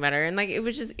like talking about her, and like it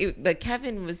was just like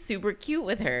Kevin was super cute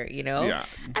with her, Yeah.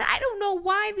 And I don't know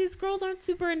why these girls aren't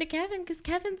super into Kevin, because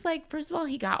Kevin's like, first of all,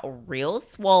 he got real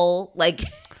swole, like.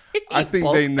 I think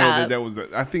they know that was.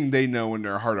 I think they know in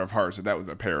their heart of hearts that was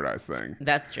a Paradise thing.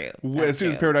 That's true. As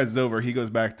soon as Paradise is over, he goes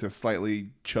back to slightly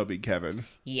chubby Kevin.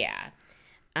 Yeah.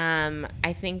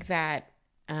 I think that,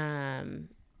 yeah,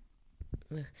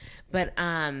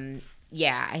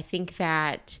 I think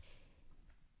that,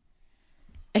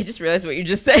 I just realized what you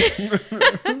just said.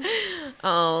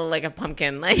 Oh, like a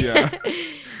pumpkin. Like, yeah.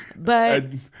 But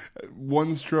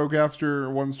one stroke back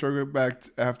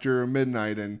after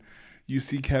midnight, and you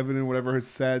see Kevin in whatever his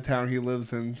sad town he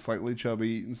lives in, slightly chubby,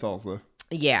 eating salsa.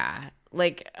 Yeah.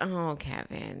 Like, oh,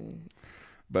 Kevin.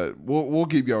 But we'll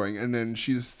keep going. And then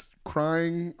she's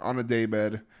crying on a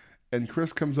daybed, and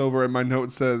Chris comes over, and my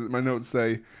notes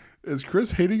say, is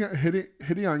Chris hitting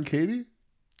on Katie?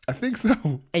 I think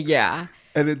so. Yeah.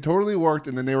 And it totally worked,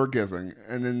 and then they were kissing.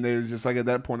 And then they just like, at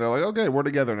that point, they're like, okay, we're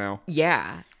together now.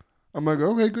 Yeah. I'm like,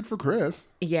 okay, good for Chris.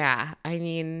 Yeah. I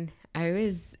mean,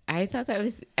 I thought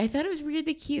it was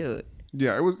weirdly cute.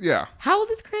 Yeah, it was, yeah. How old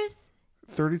is Chris?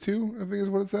 32, I think is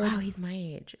what it said. Wow, he's my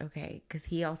age. Okay. Because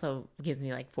he also gives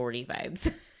me like 40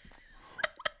 vibes.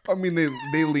 I mean, they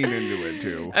lean into it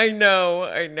too. I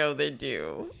know they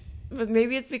do. But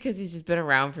maybe it's because he's just been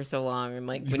around for so long, and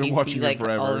like when you see like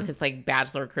all of his like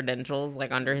bachelor credentials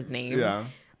like under his name, yeah,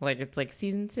 like it's like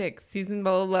season 6, season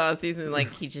blah blah blah, season, like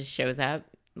he just shows up,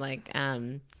 like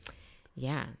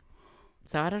yeah.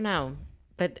 So I don't know,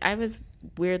 but I was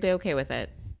weirdly okay with it.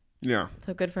 Yeah.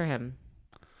 So good for him.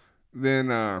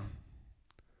 Then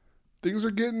things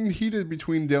are getting heated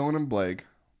between Dylan and Blake.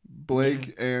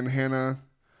 Blake and Hannah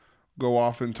go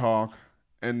off and talk,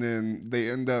 and then they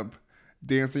end up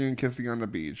dancing and kissing on the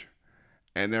beach,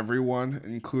 and everyone,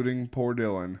 including poor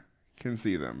Dylan, can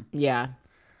see them. Yeah.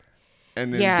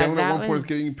 And then Dylan at one point is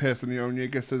getting pissed, and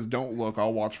Onyeka says, "Don't look,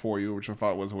 I'll watch for you," which I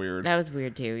thought was weird. That was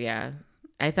weird too. Yeah,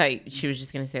 I thought she was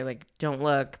just gonna say like, "Don't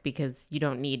look," because you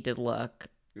don't need to look.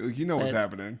 You know what's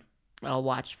happening. I'll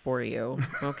watch for you.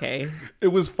 Okay. It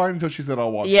was fine until she said,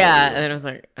 "I'll watch." Yeah, for you. and then I was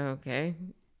like, "Okay,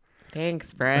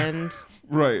 thanks, friend."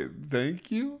 Right.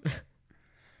 Thank you.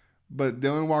 But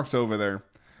Dylan walks over there,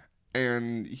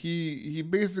 and he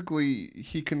basically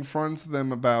confronts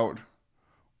them about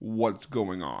what's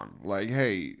going on. Like,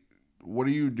 hey, what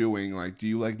are you doing? Like, do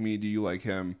you like me? Do you like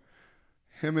him?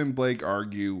 Him and Blake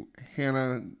argue.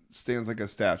 Hannah stands like a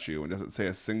statue and doesn't say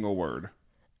a single word.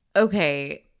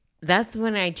 Okay, that's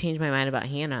when I changed my mind about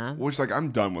Hannah. Which, like,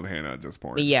 I'm done with Hannah at this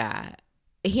point. Yeah.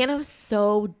 Hannah was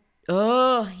so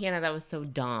Oh, Hannah, that was so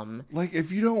dumb. Like,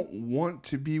 if you don't want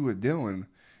to be with Dylan,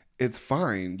 it's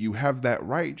fine. You have that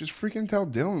right. Just freaking tell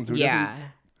Dylan so he doesn't, Yeah.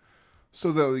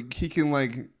 so that like, he can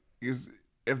like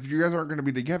if you guys aren't going to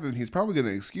be together, then he's probably going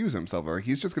to excuse himself or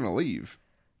he's just going to leave.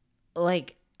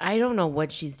 Like, I don't know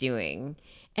what she's doing.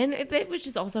 And it was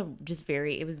just also just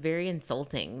it was very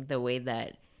insulting the way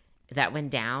that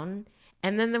went down.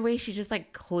 And then the way she just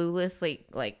like cluelessly,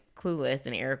 like clueless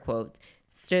in air quotes,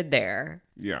 stood there.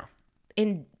 Yeah.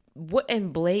 And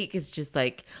Blake is just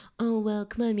like, oh well,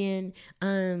 come on, man.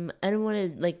 I don't want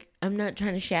to, like, I'm not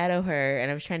trying to shadow her, and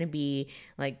I was trying to be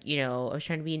like, I was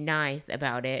trying to be nice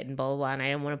about it, and blah blah blah, and I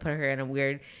didn't want to put her in a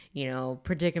weird,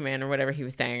 predicament or whatever he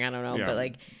was saying. I don't know, Yeah. but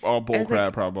like, All bull crap,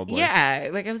 like, probably. yeah,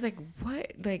 like I was like,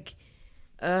 what, like,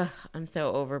 I'm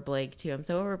so over Blake too. I'm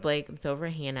so over Blake. I'm so over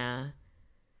Hannah.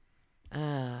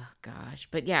 Gosh,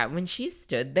 but yeah, when she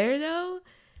stood there though.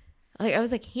 Like, I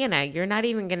was like, Hannah, you're not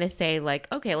even going to say, like,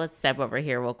 okay, let's step over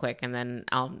here real quick, and then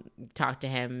I'll talk to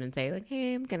him and say, like,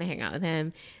 hey, I'm going to hang out with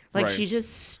him. Like, Right. she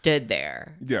just stood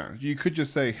there. Yeah. You could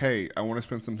just say, hey, I want to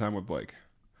spend some time with Blake.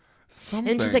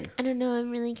 Something. And she's like, I don't know,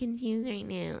 I'm really confused right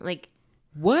now. Like,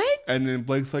 what? And then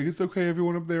Blake's like, it's okay,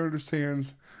 everyone up there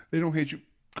understands. They don't hate you.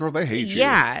 Girl, they hate you.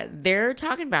 Yeah, they're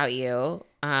talking about you.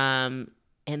 And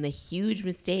the huge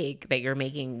mistake that you're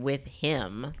making with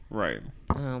him. Right.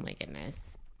 Oh, my goodness.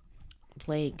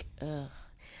 Blake, ugh.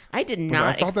 I did I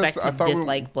not thought expect that's- I to thought we-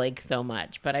 dislike Blake so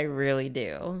much, but I really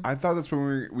do. I thought that's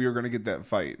when we were going to get that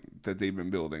fight that they've been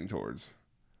building towards.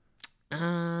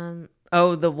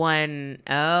 Oh, the one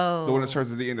The one that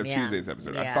starts at the end of Yeah. Tuesday's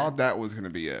episode. I Yeah. thought that was going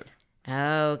to be it.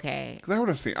 Okay.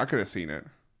 Because I could have seen it.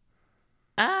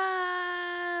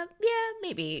 Yeah,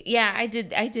 maybe. Yeah, I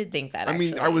did think that, I mean,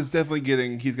 actually. I was definitely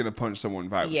getting he's going to punch someone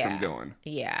vibes Yeah. from Dylan.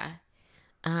 Yeah.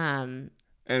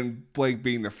 And Blake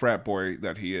being the frat boy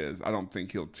that he is, I don't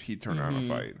think he'd turn on a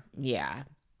fight. Yeah.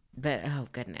 But, oh,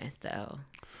 goodness, though.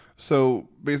 So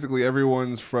basically,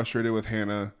 everyone's frustrated with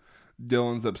Hannah.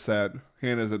 Dylan's upset.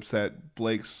 Hannah's upset.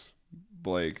 Blake's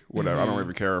Blake. Whatever. I don't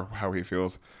even care how he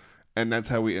feels. And that's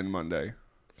how we end Monday.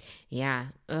 Yeah.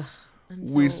 Ugh. I'm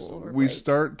so We over we Blake.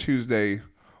 start Tuesday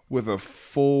with a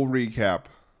full recap,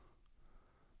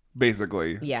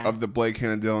 basically, Yeah. of the Blake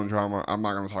Hannah Dylan drama. I'm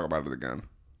not going to talk about it again.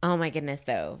 Oh, my goodness,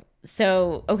 though.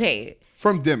 So, okay.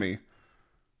 From Demi.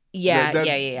 Yeah, That-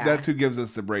 yeah. That's who gives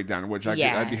us the breakdown, which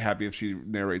Yeah. I'd be happy if she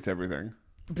narrates everything.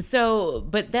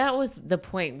 But that was the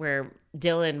point where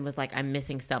Dylan was like, I'm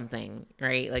missing something,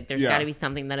 right? Like, there's Yeah. got to be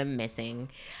something that I'm missing.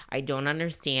 I don't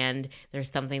understand.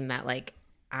 There's something that, like,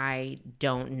 I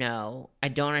don't know. I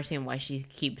don't understand why she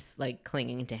keeps, like,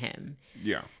 clinging to him.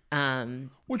 Yeah.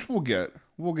 Which we'll get.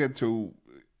 We'll get to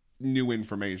new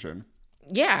information.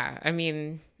 Yeah, I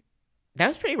mean, that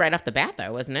was pretty right off the bat,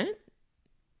 though, wasn't it?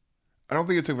 I don't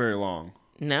think it took very long.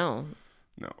 No.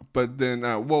 No. But then,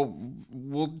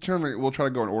 we'll try to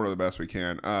go in order the best we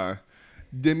can.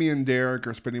 Demi and Derek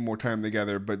are spending more time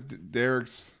together, but Derek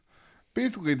says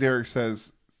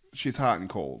she's hot and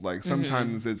cold. Like,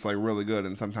 sometimes it's, like, really good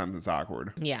and sometimes it's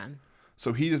awkward. Yeah.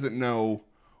 So he doesn't know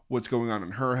what's going on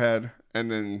in her head. And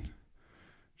then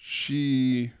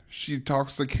she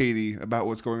talks to Katie about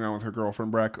what's going on with her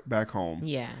girlfriend back home.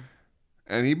 Yeah.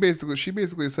 And she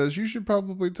basically says, you should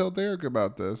probably tell Derek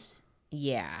about this.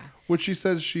 Yeah. Which she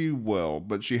says she will,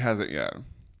 but she hasn't yet.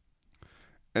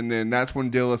 And then that's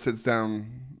when Dilla sits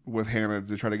down with Hannah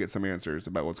to try to get some answers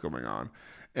about what's going on.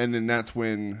 And then that's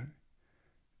when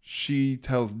she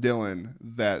tells Dylan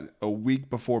that a week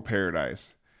before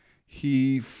Paradise,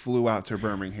 he flew out to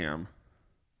Birmingham.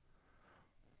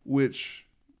 Which,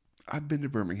 I've been to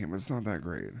Birmingham. It's not that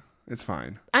great. It's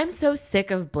fine. I'm so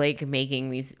sick of Blake making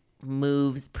these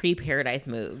moves, pre-Paradise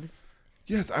moves.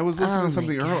 Yes, I was listening to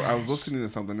something earlier. I was gosh. listening to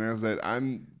something and I was that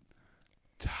I'm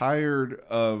tired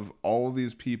of all of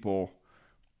these people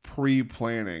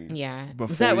pre-planning. Yeah. Is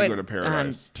Before that you what, go to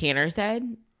Paradise. Tanner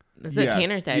said? That's what Yes.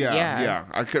 Tanner said. Yeah.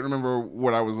 I couldn't remember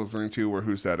what I was listening to or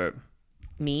who said it.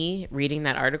 Me reading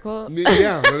that article.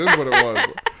 Yeah, that is what it was.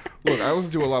 Look, I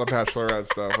listen to a lot of Bachelorette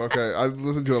stuff. Okay, I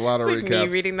listened to a lot of Like recaps. me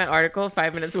reading that article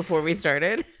 5 minutes before we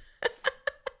started.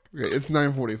 Okay, it's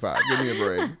 9:45. Give me a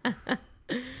break.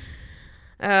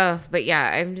 But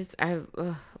yeah,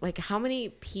 like, how many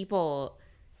people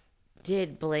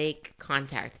did Blake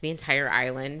contact the entire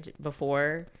island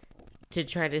before to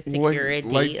try to secure a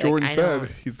date? Like Jordan I said,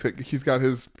 don't- he's got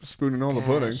his spoon in all the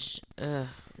pudding. Gosh. Ugh,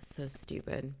 it's so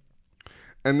stupid.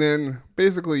 And then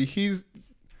basically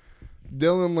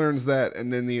Dylan learns that,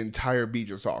 and then the entire beach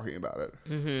is talking about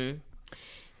it.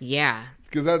 Yeah.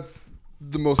 Because that's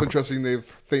the most interesting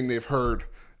thing they've heard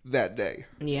that day.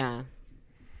 Yeah.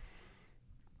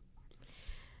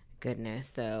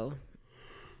 goodness. So,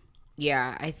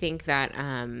 yeah, I think that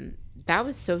that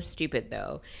was so stupid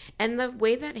though. And the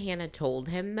way that Hannah told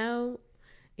him though,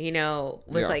 was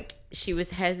Yeah. like she was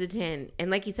hesitant. And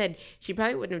like you said, she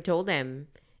probably wouldn't have told him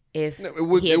if No, it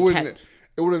would. he It had wouldn't. kept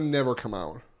It would have never come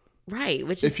out. right,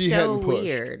 which if is he so hadn't pushed.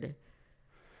 weird.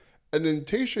 And then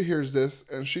Tayshia hears this,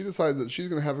 and she decides that she's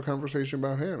going to have a conversation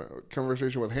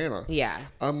with Hannah. Yeah.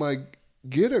 I'm like,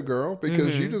 get it, girl,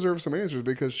 because she deserves some answers,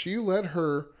 because she let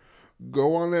her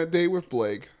go on that date with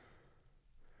Blake,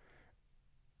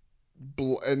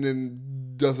 and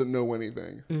then doesn't know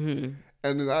anything. Mm-hmm.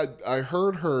 And then I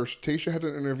heard her. Tayshia had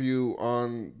an interview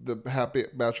on the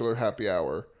Bachelor Happy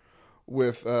Hour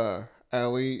with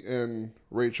Allie and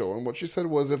Rachel, and what she said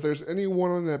was, if there's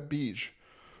anyone on that beach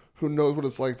who knows what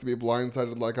it's like to be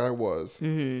blindsided like I was,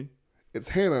 it's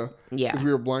Hannah, Yeah. because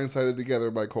we were blindsided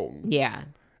together by Colton. Yeah.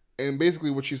 And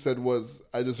basically what she said was,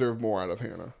 I deserve more out of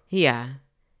Hannah. Yeah.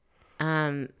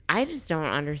 I just don't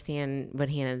understand what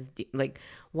Hannah's like.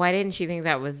 Why didn't she think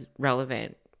that was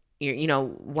relevant?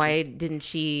 Why didn't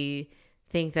she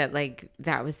think that like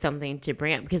that was something to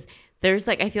bring up? Because there's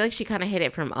like, I feel like she kind of hid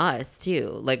it from us too.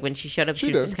 Like when she showed up, she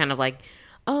was did. just kind of like,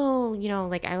 oh,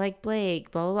 like I like Blake,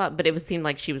 blah blah blah. But it seemed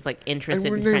like she was like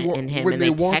interested And in him, and they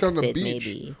walked on the texted beach,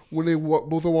 maybe. when they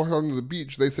both walked onto the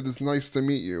beach, they said, it's nice to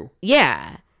meet you.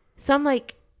 Yeah. So I'm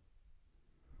like,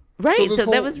 right. So So,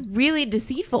 this that was really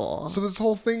deceitful. So this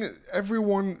whole thing,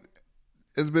 everyone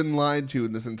has been lied to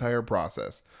in this entire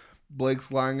process.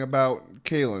 Blake's lying about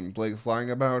Kaylin. Blake's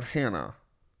lying about Hannah.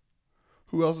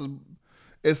 Who else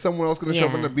is someone else going to show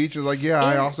up on Yeah. the beach and like, yeah,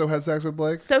 I And- also had sex with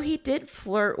Blake? So he did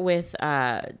flirt with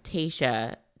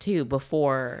Tayshia too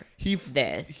before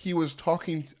this. He was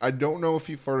talking. I don't know if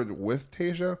he flirted with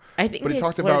Tayshia. I think but they he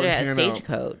talked flirted about at Hannah.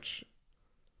 Stagecoach.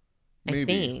 Maybe. I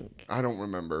think I don't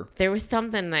remember. there was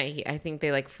something that I think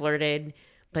they like flirted,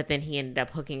 but then he ended up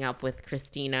hooking up with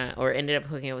Christina, or ended up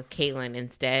hooking up with Caitlyn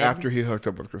instead. After he hooked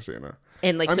up with Christina.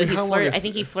 And like, I so mean, he how long flirted. is- I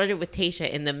think he flirted with Tayshia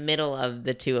in the middle of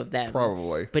the two of them,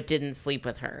 Probably. but didn't sleep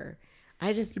with her.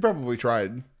 I just, He probably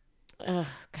tried. oh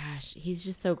gosh, he's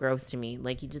just so gross to me.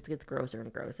 Like he just gets grosser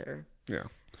and grosser. Yeah.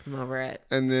 I'm over it.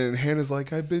 And then Hannah's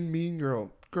like, I've been mean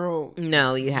girl. Girl,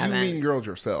 No, you haven't. you mean girled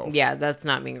yourself. Yeah, that's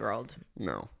not mean girled.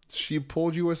 No. She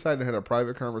pulled you aside and had a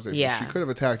private conversation. Yeah. She could have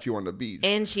attacked you on the beach.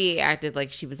 And she acted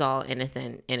like she was all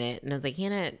innocent in it. And I was like,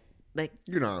 Hannah, like,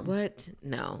 You're not. what?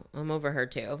 No, I'm over her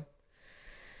too.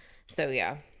 So,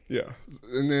 yeah. Yeah.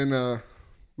 And then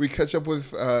we catch up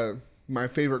with my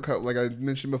favorite couple. Like I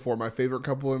mentioned before, my favorite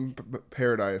couple in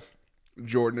Paradise,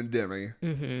 Jordan and Demi,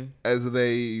 as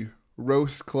they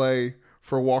roast Clay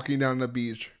for walking down the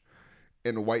beach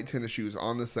in white tennis shoes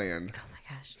on the sand. Oh,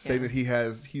 my gosh. Say that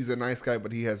he's a nice guy,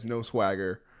 but he has no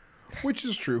swagger, which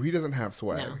is true. He doesn't have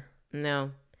swag.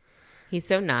 No. He's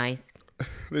so nice.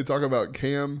 They talk about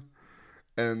Cam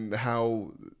and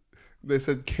how they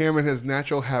said Cam in his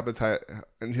natural habitat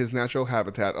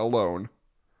alone.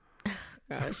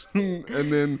 Gosh.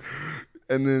 and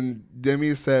then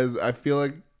Demi says, I feel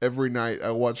like every night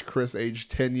I watch Chris age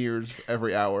 10 years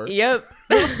every hour. Yep.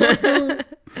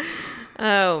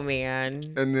 Oh,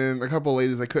 man. And then a couple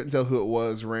ladies, I couldn't tell who it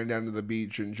was, ran down to the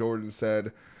beach, and Jordan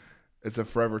said, it's a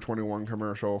Forever 21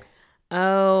 commercial.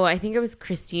 Oh, I think it was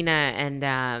Christina and,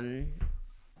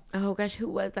 oh gosh, who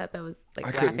was that was like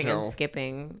I couldn't laughing tell. and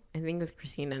skipping? I think it was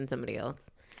Christina and somebody else.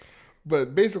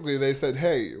 But basically they said,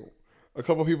 hey, a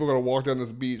couple people are going to walk down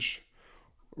this beach,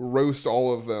 roast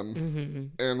all of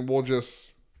them, and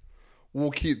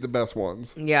we'll keep the best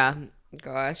ones. Yeah.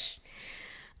 Gosh.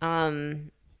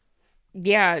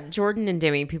 Yeah, Jordan and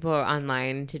Demi, people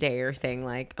online today are saying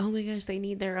like, oh my gosh, they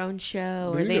need their own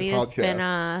show, They or they need a need a podcast.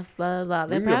 spin-off, blah, blah, blah.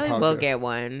 They need a probably will podcast. get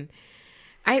one.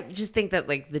 I just think that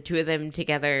like the two of them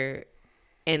together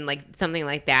and like something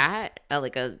like that,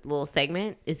 like a little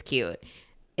segment is cute.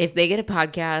 If they get a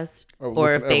podcast Oh, or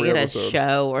listen if they every get episode. a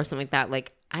show or something like that,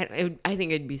 like I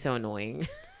think it'd be so annoying.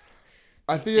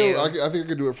 I think Ew. I think I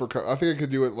could do it I think I could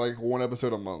do it like one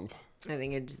episode a month. I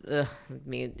think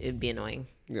it'd be annoying.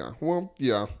 Yeah. Well,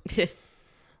 yeah.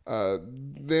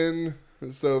 Then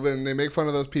they make fun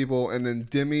of those people, and then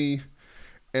Demi,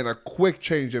 in a quick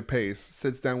change of pace,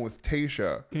 sits down with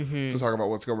Tayshia to talk about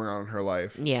what's going on in her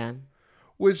life. Yeah.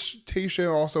 Which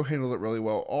Tayshia also handled it really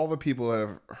well. All the people that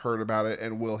have heard about it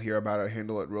and will hear about it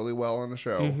handle it really well on the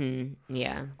show.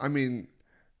 Yeah. I mean,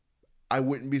 I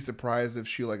wouldn't be surprised if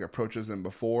she like approaches them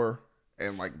before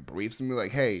and like briefs them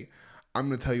like, hey, I'm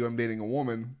going to tell you I'm dating a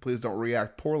woman. Please don't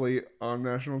react poorly on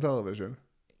national television.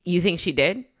 You think she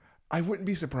did? I wouldn't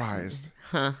be surprised.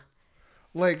 Huh.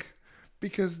 Like,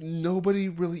 because nobody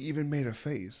really even made a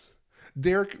face.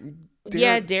 Derek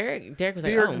Yeah, Derek was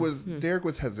like, Derek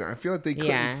was hesitant. I feel like they couldn't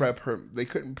Yeah. prep her. They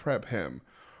couldn't prep him,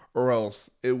 or else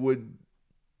it would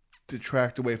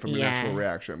detract away from an actual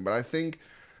reaction. But I think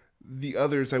the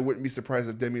others, I wouldn't be surprised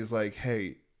if Demi's like,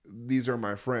 "Hey, these are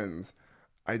my friends.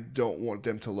 I don't want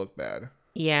them to look bad."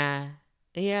 Yeah.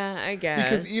 Yeah, I guess.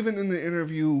 Because even in an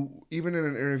interview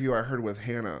I heard with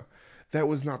Hannah, that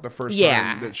was not the first yeah.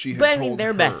 time that she had But I told mean, they're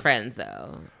her. best friends,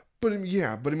 though. But I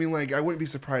mean, like, I wouldn't be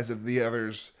surprised if the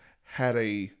others had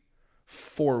a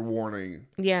forewarning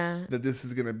Yeah. that this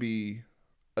is going to be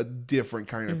a different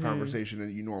kind of conversation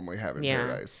than you normally have in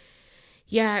Paradise.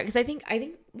 Yeah, because I think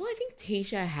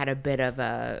Tayshia had a bit of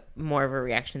a more of a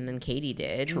reaction than Katie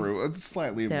did. True, it's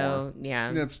slightly more. So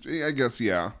yeah, That's, I guess,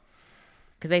 yeah.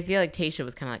 because I feel like Tayshia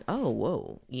was kind of like, oh,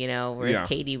 whoa, whereas Yeah.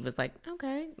 Katie was like,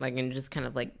 okay, like, and just kind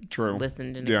of like True.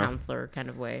 listened in a counselor kind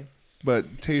of way.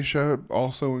 But Tayshia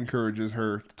also encourages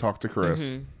her to talk to Chris.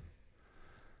 Mm-hmm.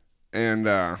 And,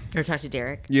 Or talk to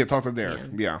Derek. yeah, talk to Derek.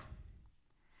 Yeah.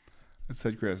 It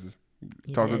said Chris.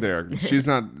 Talk to did. Derek.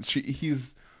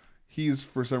 He's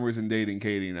for some reason dating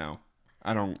Katie now.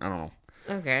 I don't know.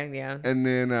 Okay, yeah. And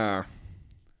then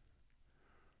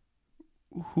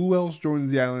who else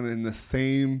joins the island in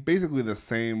basically the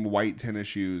same white tennis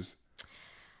shoes,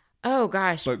 Oh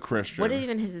gosh, but Christian? what is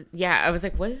even his? Yeah, I was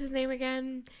like, what is his name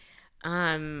again?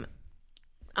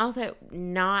 Also,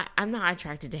 I'm not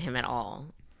attracted to him at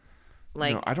all.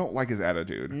 Like, No, I don't like his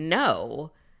attitude.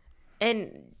 no.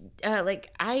 And like,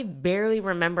 I barely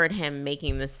remembered him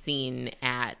making the scene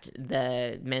at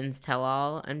the men's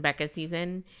tell-all on Becca's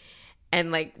season.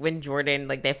 And like when Jordan,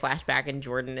 like they flash back and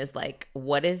Jordan is like,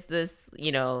 "What is this?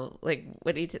 Like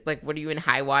what are you in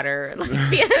high water?" Like,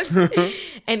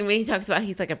 and when he talks about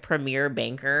he's like a premier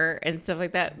banker and stuff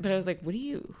like that. But I was like,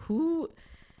 who?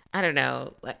 I don't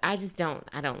know. Like I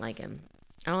don't like him.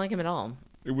 I don't like him at all.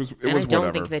 It was And I don't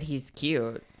whatever. think that he's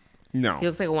cute. No, He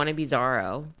looks like a wannabe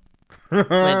Zorro.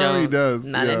 he does.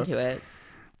 Not yeah. into it.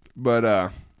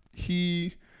 But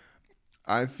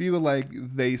I feel like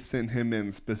they sent him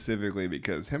in specifically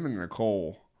because him and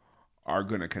Nicole are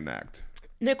gonna connect.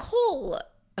 Nicole.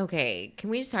 Okay, can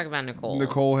we just talk about Nicole?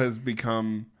 Nicole has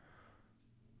become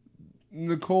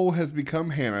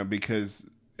Hannah because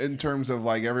in terms of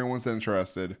like everyone's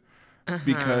interested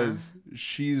because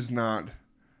she's not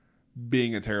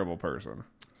being a terrible person.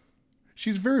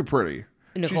 She's very pretty.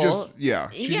 Nicole?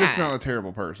 She's just not a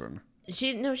terrible person.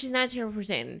 She's not a terrible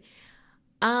person.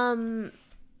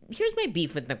 Here's my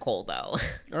beef with Nicole, though.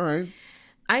 All right.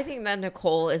 I think that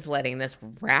Nicole is letting this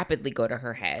rapidly go to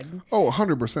her head. Oh,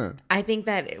 100%. I think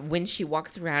that when she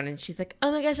walks around and she's like,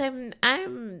 "Oh my gosh,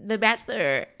 I'm the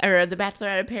Bachelor or the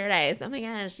Bachelorette of Paradise. Oh my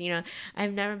gosh,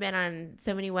 I've never been on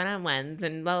so many one-on-ones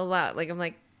and blah blah blah." Like I'm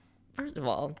like, first of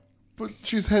all, But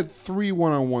she's had 3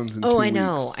 one-on-ones in 2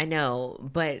 weeks. I know,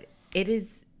 but it is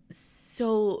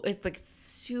it's like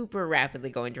super rapidly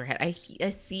going to her head. I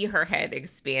see her head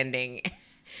expanding.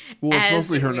 Well, it's as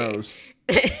mostly her we- nose.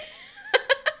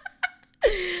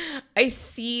 I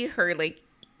see her like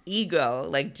ego,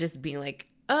 like just being like,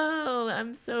 "Oh,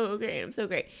 I'm so great. I'm so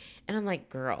great." And I'm like,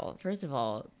 "Girl, first of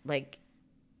all, like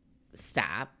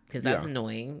stop because that's Yeah.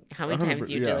 annoying. How many times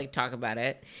do you have to like talk about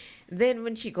it?" Then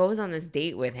when she goes on this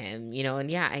date with him,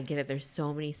 and yeah, I get it. There's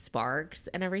so many sparks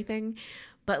and everything.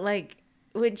 But like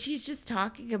when she's just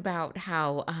talking about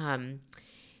how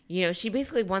she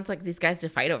basically wants like these guys to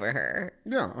fight over her.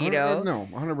 Yeah. No,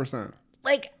 100%.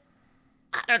 Like,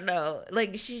 I don't know.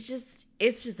 Like,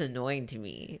 it's just annoying to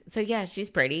me. So, yeah, she's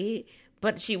pretty,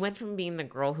 but she went from being the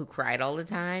girl who cried all the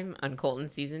time on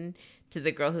Colton's season to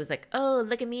the girl who's like, "Oh,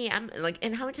 look at me." I'm like,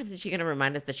 and how many times is she going to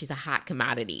remind us that she's a hot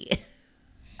commodity?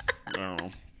 I don't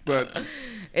know. But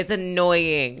It's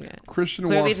annoying. Christian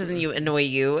Clearly, walks... it doesn't annoy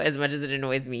you as much as it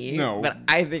annoys me. No. But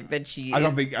I think that I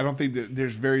don't think that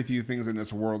there's very few things in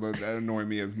this world that annoy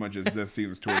me as much as this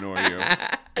seems to annoy you.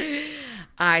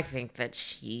 I think that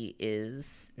she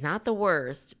is not the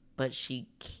worst, but she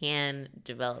can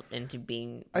develop into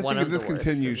being I one think of if the this worst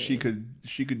continues, for me.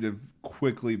 she could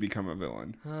quickly become a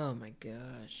villain, Oh my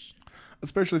gosh.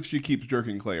 especially if she keeps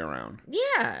jerking Clay around.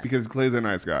 Yeah. Because Clay's a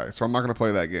nice guy, so I'm not going to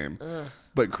play that game. Ugh.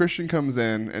 But Christian comes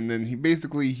in, and then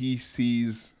he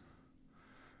sees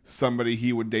somebody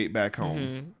he would date back home.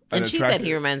 Mm-hmm. And she said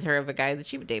he reminds her of a guy that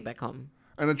she would date back home.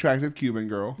 An attractive Cuban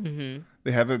girl. Mm-hmm.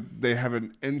 They have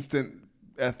an instant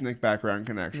ethnic background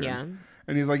connection. Yeah.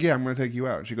 And he's like, "Yeah, I'm going to take you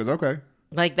out." She goes, "Okay."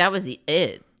 Like, that was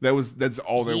it. That's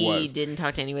all there was. He didn't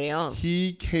talk to anybody else.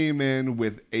 He came in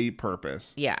with a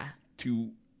purpose Yeah. to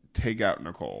take out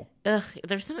Nicole. Ugh,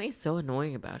 there's something so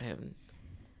annoying about him.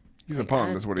 He's a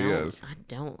punk, that's what he is. I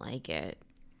don't like it.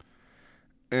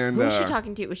 And Who was she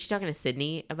talking to? Was she talking to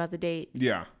Sydney about the date?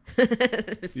 Yeah.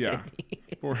 Yeah. Sydney.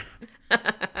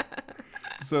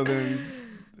 So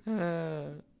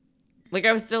then, Like,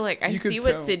 I was still like, I You could see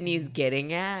what tell. Sydney's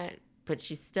getting at, but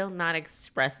she's still not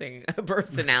expressing a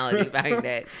personality behind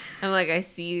it. I'm like, I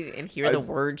see and hear the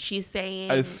words she's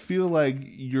saying. I feel like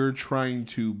you're trying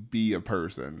to be a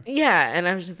person, Yeah, and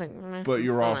I was just like, but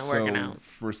you're still not working also, out.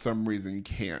 for some reason,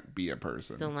 can't be a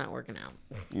person. Still not working out.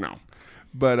 No.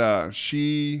 But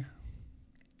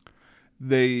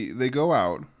they go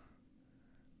out,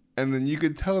 and then you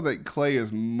could tell that Clay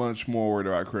is much more worried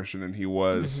about Christian than he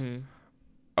was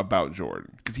about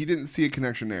Jordan. Because he didn't see a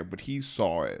connection there, but he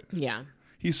saw it. Yeah.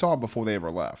 He saw it before they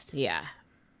ever left. Yeah.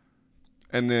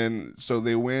 And then, so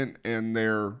they went, and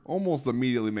they're almost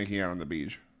immediately making out on the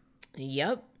beach.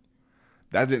 Yep.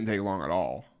 That didn't take long at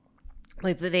all.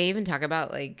 Like, did they even talk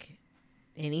about, like,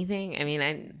 anything? I mean,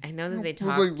 I know that they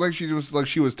talked. Like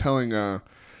she was telling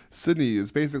Sydney,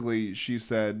 is basically, she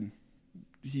said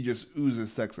he just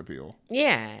oozes sex appeal.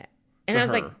 Yeah. And To I was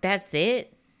her. like, that's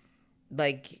it?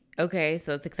 Like, okay,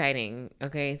 so it's exciting.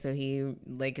 Okay, so he,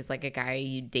 like, is like a guy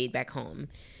you date back home.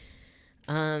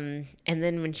 And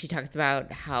then when she talks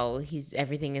about how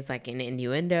everything is like an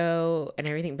innuendo and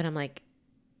everything, but I'm like,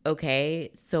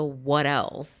 okay, so what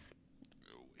else?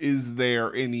 Is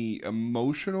there any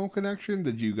emotional connection?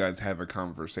 Did you guys have a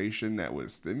conversation that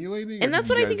was stimulating? And Or that's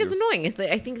did what you I think guys is just- annoying. Is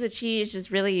that I think that she is just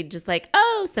really just like,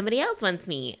 oh, somebody else wants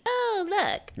me. Oh,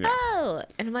 look. Yeah. Oh.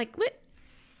 And I'm like, what?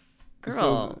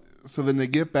 Girl. So then they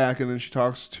get back, and then she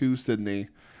talks to Sydney,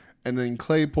 and then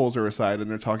Clay pulls her aside, and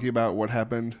they're talking about what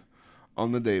happened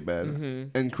on the daybed.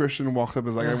 And Christian walks up and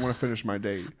is like, I want to finish my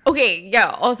date. Okay, yeah.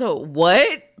 Also, what?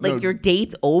 Like, No. your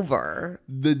date's over.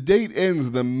 The date ends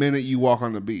the minute you walk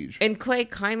on the beach. And Clay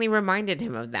kindly reminded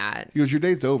him of that. He goes, your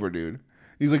date's over, dude.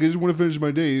 He's like, I just want to finish my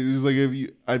date. He's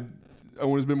like, I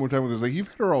want to spend more time with her. He's like, you've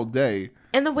had her all day.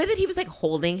 And the way that he was like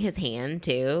holding his hand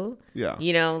too. Yeah.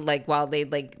 You know, like while they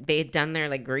had done their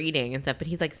like greeting and stuff, but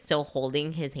he's like still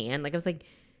holding his hand. Like I was like,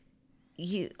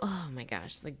 oh my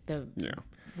gosh, like Yeah.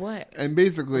 what? And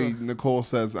basically, Nicole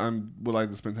says, would like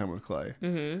to spend time with Clay.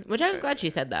 Which I was glad she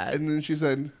said that. And then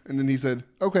he said,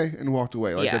 okay, and walked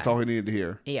away. Like, Yeah. that's all he needed to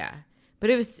hear. Yeah. But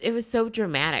it was so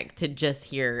dramatic to just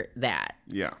hear that.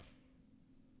 Yeah.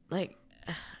 Like,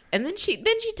 and then she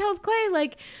tells Clay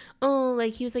like, oh,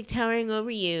 like he was like towering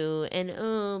over you, and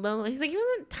oh, blah, blah. He's like, he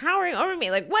wasn't towering over me.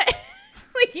 Like what?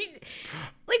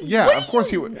 Yeah, what of do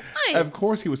course you he would. want? Of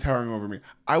course he was towering over me.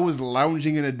 I was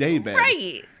lounging in a daybed.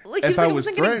 Right. Like he If I he was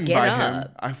wasn't gonna threatened get by up.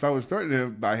 him, if I was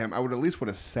threatened by him, I would at least would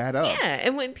have sat up. Yeah,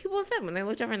 and when people said when they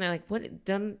looked over and they're like, "What?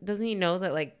 Doesn't he know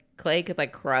that like Clay could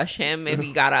like crush him if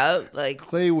he got up?" Like,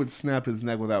 Clay would snap his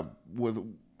neck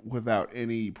without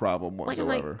any problem I'm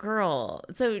whatsoever. like, girl.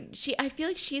 So I feel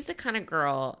like she's the kind of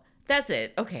girl. That's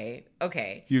it. Okay.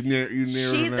 You narrowed She's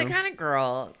it the down? kind of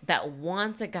girl that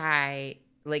wants a guy.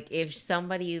 Like if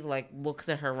somebody like looks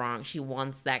at her wrong, she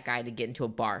wants that guy to get into a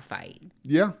bar fight.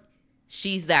 Yeah,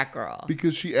 She's that girl.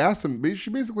 because she asked him.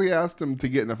 She basically asked him to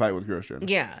get in a fight with Christian.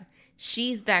 Yeah.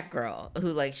 She's that girl who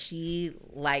like she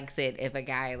likes it if a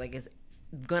guy like is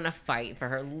gonna fight for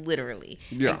her literally.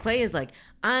 Yeah. And Clay is like,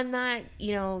 I'm not,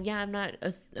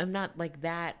 I'm not like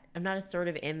that. I'm not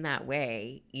assertive in that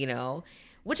way,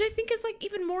 which I think is like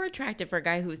even more attractive for a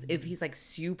guy who's if he's like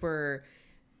super,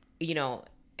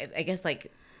 I guess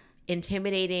like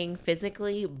intimidating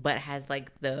physically, but has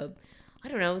like the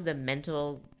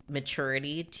mental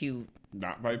maturity to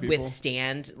Not by people.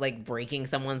 withstand like breaking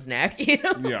someone's neck,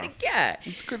 Yeah. Like, yeah.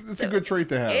 It's good. It's a good trait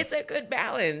to have. It's a good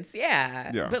balance,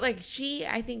 yeah. Yeah. But like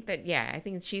I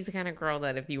think she's the kind of girl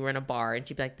that if you were in a bar and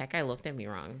she'd be like, that guy looked at me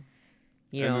wrong.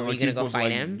 And Are then, you he's gonna go supposed to,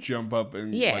 fight him? Jump up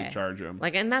and Yeah. charge him.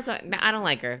 Like, and that's what I don't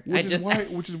like her. Which is why I I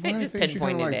just think she kind of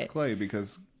pinpointed likes it. Clay,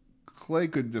 because Clay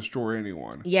could destroy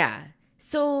anyone. Yeah.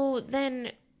 So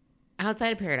then, outside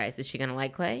of Paradise, is she gonna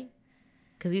like Clay?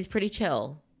 Because he's pretty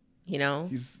chill, He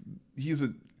is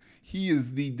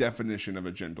the definition of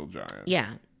a gentle giant.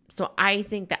 Yeah. So I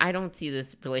think that I don't see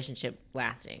this relationship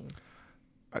lasting.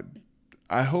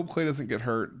 I hope Clay doesn't get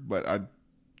hurt, but I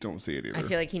don't see it either. I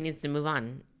feel like he needs to move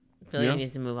on.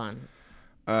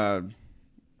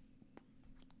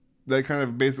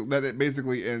 That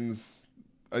basically ends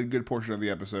a good portion of the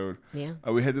episode. Yeah.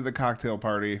 We head to the cocktail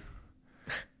party.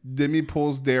 Demi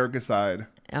pulls Derek aside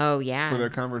Oh yeah. for their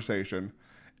conversation.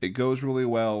 It goes really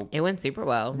well. It went super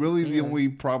well. Really, the Yeah. only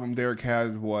problem Derek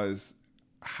had was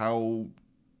how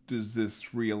does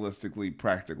this realistically,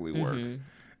 practically work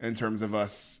in terms of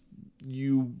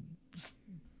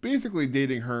basically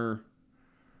dating her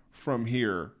from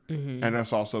here and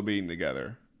us also being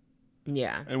together.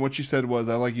 Yeah. And what she said was,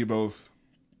 I like you both,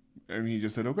 And he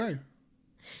just said, okay.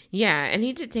 Yeah, and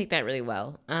he did take that really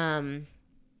well. I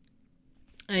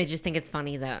just think it's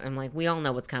funny that I'm like, we all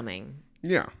know what's coming.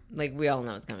 Yeah. Like, we all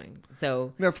know what's coming.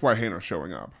 So That's why Hannah's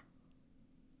showing up.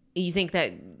 you think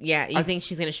that, you think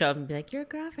she's going to show up and be like, your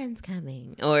girlfriend's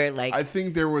coming? Or like... I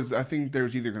think there's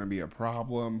either going to be a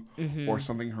problem or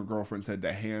something her girlfriend said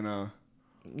to Hannah.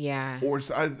 Yeah. Or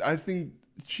I think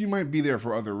she might be there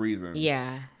for other reasons.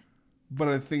 Yeah. But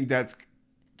I think that's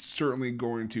certainly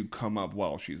going to come up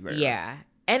while she's there. Yeah.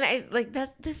 And I like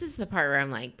that. This is the part where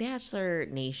I'm like, Bachelor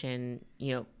Nation,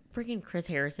 freaking Chris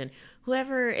Harrison,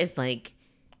 whoever is like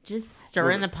just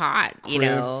stirring the pot,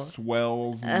 Chris,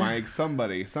 Wells, Mike,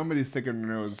 somebody's sticking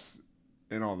their nose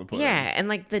in all the pudding. Yeah, and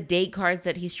like the date cards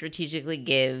that he strategically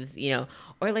gives,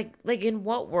 or like in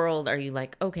what world are you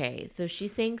like, okay, so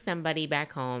she's seeing somebody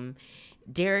back home.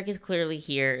 Derek is clearly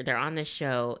here. They're on the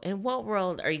show. In what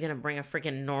world are you going to bring a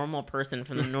freaking normal person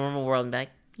from the normal world and be like,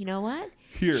 you know what?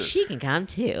 Here. She can come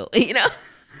too,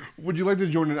 Would you like to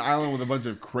join an island with a bunch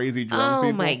of crazy drunk people?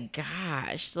 Oh my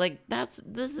gosh. Like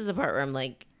this is the part where I'm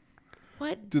like,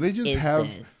 what Do they just is have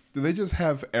this? Do they just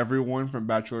have everyone from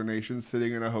Bachelor Nation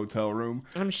sitting in a hotel room?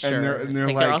 I'm sure. And they're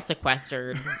like, like they're all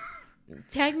sequestered.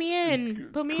 Tag me in.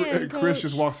 Put me in. Chris Coach.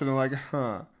 just walks in and like,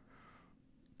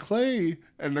 Clay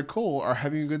and Nicole are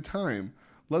having a good time.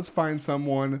 Let's find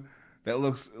someone that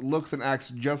looks and acts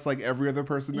just like every other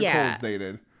person Nicole's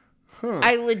dated.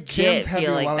 I legit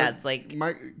feel like that's like...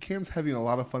 Cam's having a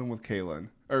lot of fun with Kaylin.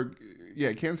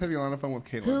 Cam's having a lot of fun with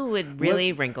Kaylin. Who would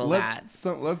really wrinkle that?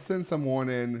 Let's send someone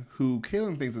in who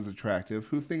Kaylin thinks is attractive,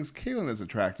 who thinks Kaylin is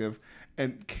attractive,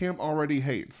 and Cam already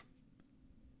hates.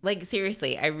 Like,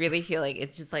 seriously, I really feel like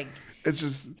it's just like...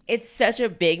 It's such a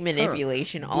big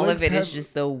manipulation. All of it is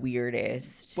just the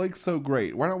weirdest. Blake's so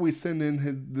great. Why don't we send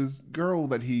in this girl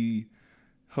that he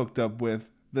hooked up with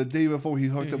the day before he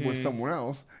hooked up with someone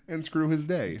else and screw his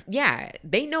day? Yeah,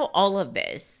 they know all of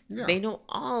this. Yeah. They know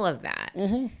all of that.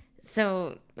 Mm-hmm.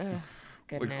 So,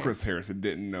 goodness. Like Chris Harrison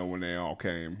didn't know when they all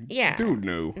came. Yeah. Dude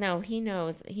knew. No, he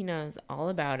knows. He knows all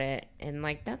about it. And,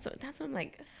 like, that's what I'm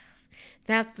like,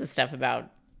 that's the stuff about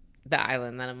the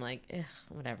island that I'm like,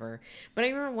 whatever. But I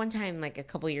remember one time, like, a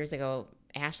couple years ago,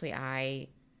 Ashley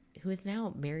who is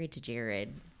now married to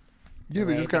Jared. Yeah,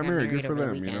 they just got married. Good for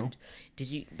them, Did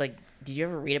you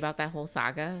ever read about that whole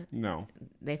saga? No.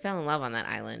 They fell in love on that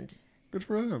island. Good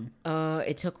for them.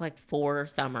 It took like 4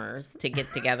 summers to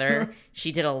get together.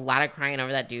 She did a lot of crying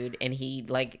over that dude, and he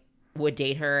like would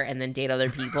date her and then date other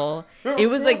people. It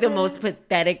was like the most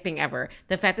pathetic thing ever.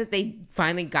 The fact that they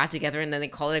finally got together and then they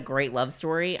call it a great love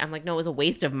story. I'm like, no, it was a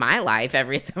waste of my life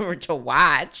every summer to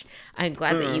watch. I'm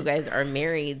glad that you guys are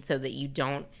married so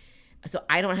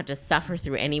I don't have to suffer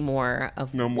through any more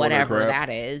of whatever that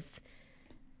is.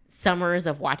 Summers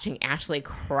of watching Ashley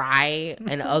cry,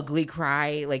 an ugly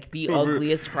cry, like the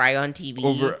ugliest cry on TV.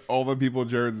 Over all the people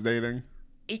Jared's dating?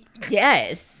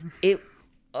 Yes. That's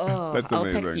amazing. I'll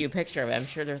text you a picture of it. I'm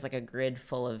sure there's like a grid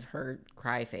full of her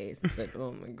cry face. But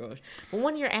oh my gosh. But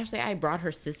one year, Ashley, I brought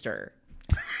her sister.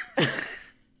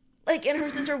 Like, and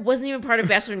her sister wasn't even part of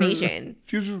Bachelor Nation.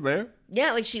 She was just there?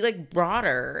 Yeah, like she like brought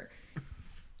her.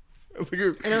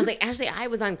 And I was like, Ashley, I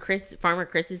was on Farmer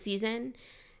Chris's season.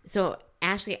 So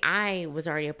Ashley, I was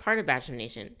already a part of Bachelor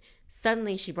Nation.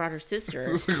 Suddenly, she brought her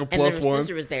sister, like a and then her +1.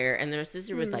 sister was there, and then her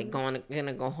sister was like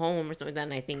gonna go home or something like that.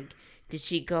 And I think, did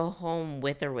she go home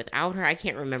with or without her? I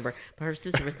can't remember, but her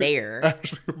sister was there.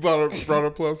 Ashley brought a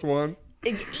 +1.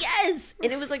 Yes,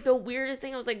 and it was like the weirdest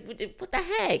thing. I was like, what the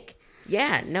heck?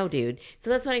 Yeah, no, dude. So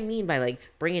that's what I mean by like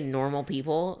bringing normal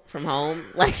people from home,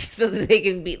 like so that they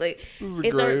can be like.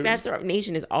 It's our Bachelor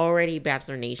Nation is already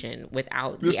Bachelor Nation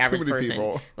without the average person.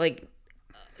 People. Like,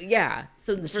 yeah.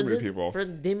 So people. for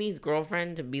Demi's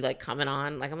girlfriend to be like coming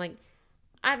on, like I'm like,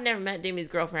 I've never met Demi's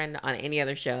girlfriend on any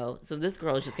other show, so this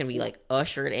girl is just gonna be like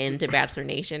ushered into Bachelor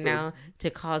Nation now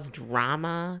to cause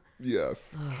drama.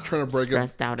 Yes, trying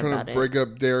to break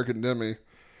up Derek and Demi.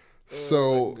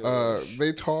 So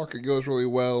they talk, it goes really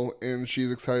well, and she's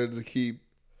excited to keep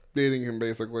dating him,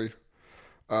 basically.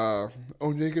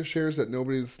 Onyeka shares that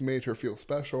nobody's made her feel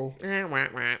special.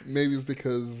 Maybe it's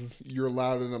because you're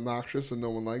loud and obnoxious and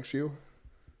no one likes you.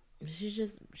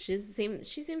 She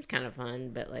seems kind of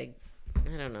fun, but like,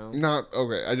 I don't know.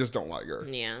 I just don't like her.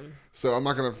 Yeah. So I'm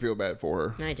not going to feel bad for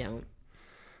her. I don't.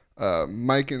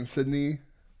 Mike and Sydney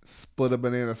split a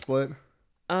banana split.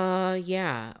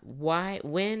 Yeah. Why?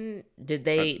 When did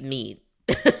they meet?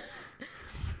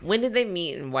 When did they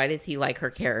meet, and why does he like her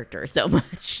character so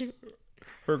much?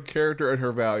 Her character and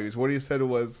her values. What he said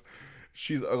was,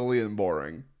 she's ugly and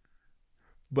boring,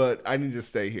 but I need to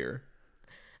stay here.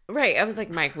 Right. I was like,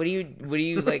 Mike, what are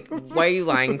you like, why are you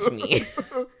lying to me?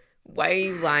 Why are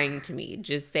you lying to me?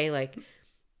 Just say like,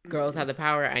 girls have the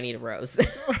power. I need a rose.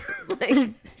 Like,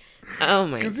 oh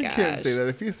my god. Because he can't say that.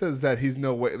 If he says that,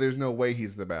 there's no way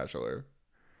he's the Bachelor.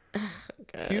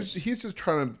 He's just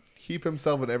trying to keep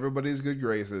himself in everybody's good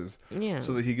graces. Yeah.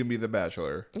 So that he can be the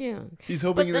Bachelor. Yeah. He's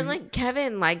hoping. But then like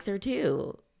Kevin likes her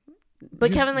too.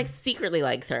 But Kevin like secretly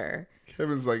likes her.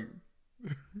 Kevin's like,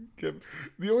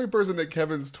 the only person that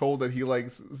Kevin's told that he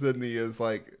likes Sydney is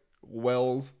like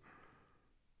Wells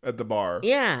at the bar.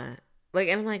 Yeah. Like,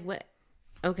 and I'm like, what?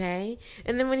 Okay.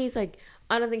 And then when he's like,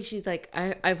 I don't think she's like,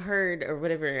 I've heard or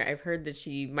whatever. I've heard that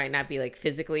she might not be like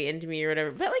physically into me or whatever.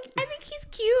 But like, I think he's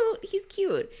cute. He's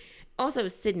cute. Also,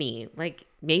 Sydney, like,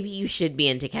 maybe you should be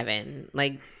into Kevin.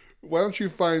 Like, why don't you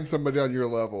find somebody on your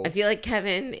level? I feel like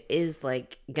Kevin is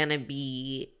like gonna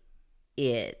be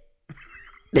it.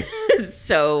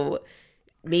 So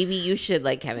maybe you should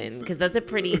like Kevin because that's a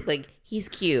pretty like he's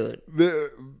cute.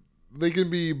 They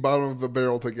can be bottom of the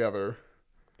barrel together.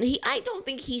 I don't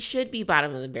think he should be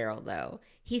bottom of the barrel though.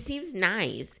 He seems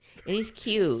nice and he's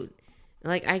cute.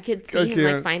 Like I could see him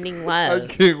like finding love. I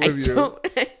can't with you.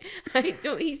 I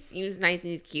don't. He seems nice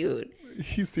and he's cute.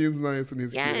 He seems nice and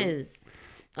he's cute. Yes.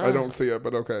 I don't see it,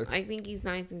 but okay. I think he's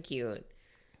nice and cute.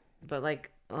 But like,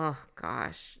 oh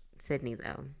gosh, Sydney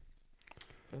though.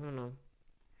 I don't know.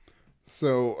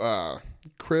 So,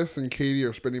 Chris and Katie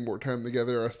are spending more time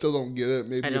together. I still don't get it.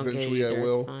 Maybe eventually I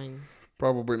will.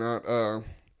 Probably not.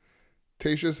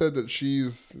 Tayshia said that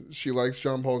she likes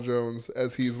John Paul Jones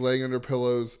as he's laying under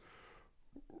pillows.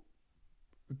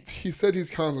 He said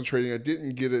he's concentrating. I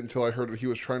didn't get it until I heard that he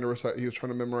was trying to recite. He was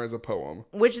trying to memorize a poem.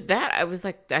 Which I was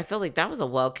like, I felt like that was a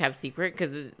well kept secret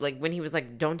because like when he was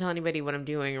like, "Don't tell anybody what I'm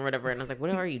doing" or whatever, and I was like, "What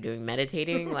are you doing?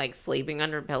 Meditating? Like sleeping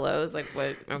under pillows? Like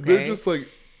what?" Okay, they're just like,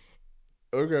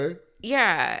 okay,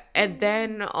 yeah. And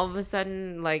then all of a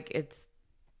sudden, like it's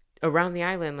around the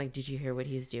island. Like, did you hear what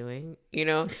he's doing? You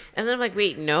know? And then I'm like,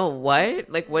 wait, no, what?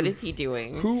 Like, what is he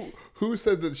doing? Who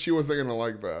said that she wasn't gonna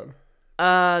like that?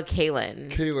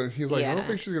 Kaylin. He's like, I don't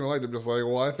think she's gonna like them. Just like,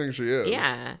 well, I think she is.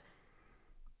 Yeah,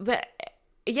 but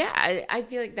yeah, I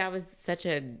feel like that was such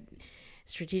a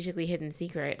strategically hidden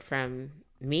secret from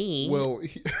me. Well,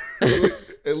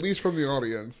 at least from the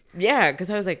audience. Yeah,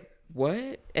 because I was like,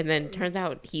 what? And then turns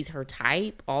out he's her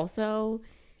type also,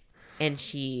 and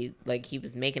he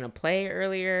was making a play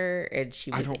earlier, and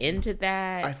she was into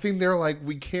that. I think they're like,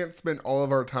 we can't spend all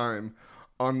of our time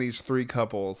on these three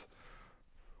couples.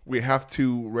 We have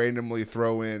to randomly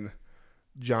throw in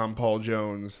John Paul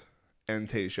Jones and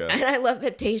Tayshia. And I love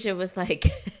that Tayshia was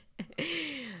like,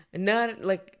 not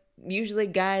like usually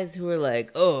guys who are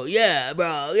like, oh yeah,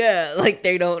 bro, yeah. Like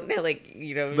they don't like,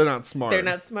 you know. They're not smart. They're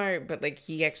not smart, but like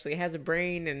he actually has a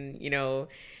brain and, you know,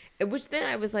 which then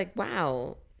I was like,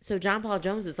 wow. So John Paul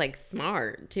Jones is like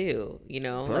smart too, you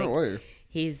know. Apparently. Like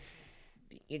he's.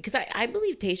 Because I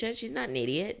believe Tayshia, she's not an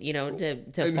idiot, you know,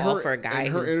 to fall for a guy.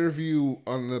 In her interview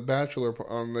on the Bachelor Happy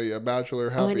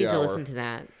Hour. I need to listen to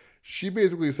that. She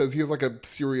basically says he has like a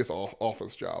serious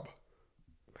office job.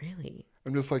 Really?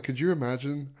 I'm just like, could you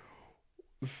imagine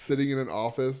sitting in an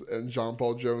office and John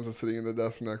Paul Jones is sitting in the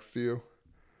desk next to you?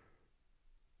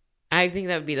 I think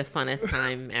that would be the funnest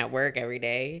time at work every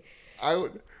day. I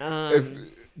would.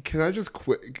 Can I just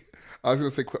quit? I was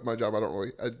gonna say quit my job.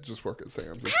 I just work at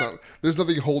Sam's. There's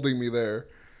nothing holding me there,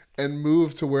 and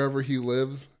move to wherever he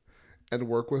lives, and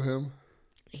work with him.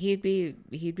 He'd be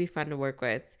fun to work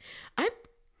with. I'm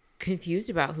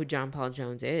confused about who John Paul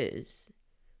Jones is.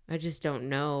 I just don't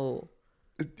know.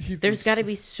 There's got to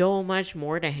be so much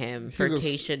more to him for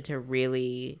Tayshia to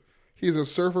really. He's a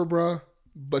surfer, bruh,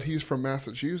 but he's from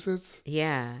Massachusetts.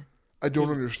 Yeah. I don't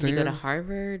understand. Did he go to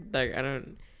Harvard? Like I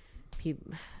don't.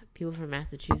 People from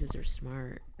Massachusetts are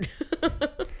smart.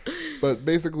 But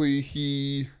basically,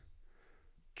 he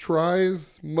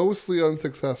tries, mostly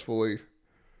unsuccessfully,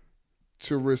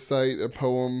 to recite a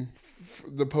poem,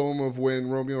 the poem of when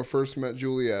Romeo first met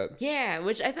Juliet. Yeah,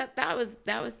 which I thought that was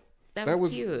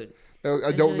cute.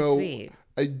 I don't know. Sweet.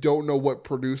 I don't know what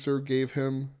producer gave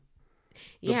him.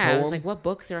 Yeah, I was like, what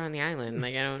books are on the island?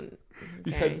 Like, I don't.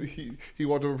 Okay. He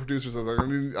went to a producer and was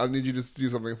like, I need you to do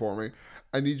something for me.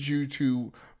 I need you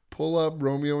to pull up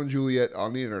Romeo and Juliet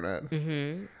on the internet.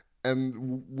 Mm-hmm.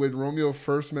 And when Romeo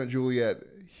first met Juliet,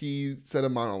 he said a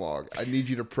monologue. I need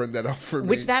you to print that out for me.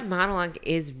 Which that monologue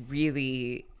is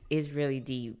really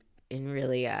deep and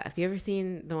really. Have you ever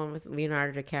seen the one with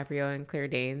Leonardo DiCaprio and Claire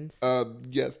Danes?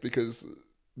 Yes, because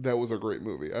that was a great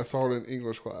movie. I saw it in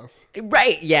English class.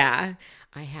 Right? Yeah,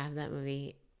 I have that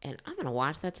movie, and I'm gonna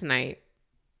watch that tonight.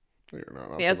 You're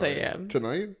not yes, tonight. I am.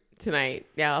 Tonight? tonight.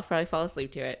 Yeah, I'll probably fall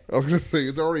asleep to it. I was gonna say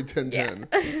it's already 10:10.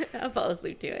 Yeah. I'll fall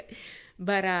asleep to it.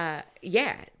 But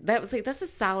yeah, that's a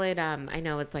solid. I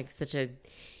know it's like such a,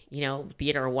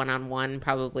 theater 1-on-1,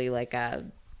 probably like a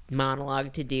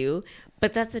monologue to do,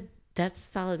 but that's a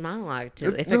solid monologue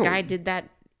to. If a guy did that,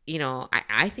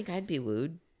 I think I'd be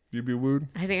wooed. You'd be wooed?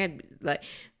 I think I'd like.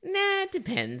 Nah, it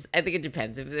depends. I think it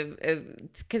depends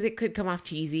because it could come off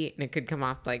cheesy and it could come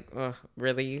off like, oh,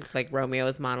 really, like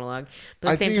Romeo's monologue.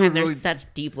 But at the same time, there's such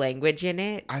deep language in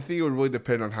it. I think it would really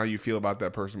depend on how you feel about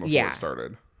that person before it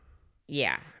started.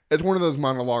 Yeah. It's one of those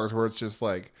monologues where it's just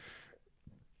like,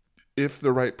 if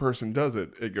the right person does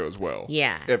it, it goes well.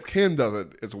 Yeah. If Cam does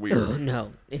it, it's weird. Oh,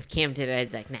 no. If Cam did it,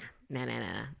 I'd be like, nah.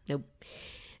 Nope.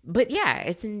 But yeah,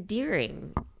 it's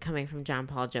endearing coming from John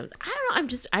Paul Jones. I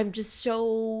don't know. I'm just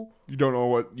so. You don't know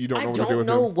what to do with him. I don't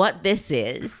know what this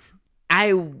is.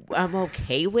 I'm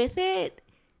okay with it.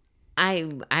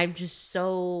 I'm just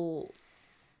so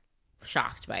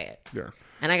shocked by it. Yeah.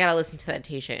 And I gotta listen to that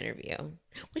Tayshia interview.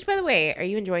 Which, by the way, are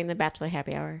you enjoying the Bachelor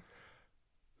Happy Hour?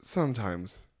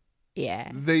 Sometimes.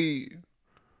 Yeah.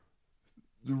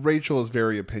 Rachel is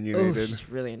very opinionated. She's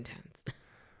really intense.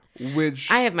 Which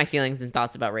I have my feelings and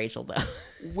thoughts about Rachel, though.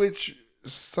 Which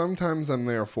sometimes I'm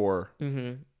there for,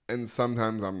 and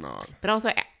sometimes I'm not. But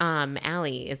also,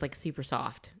 Allie is like super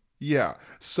soft. Yeah.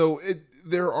 So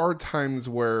there are times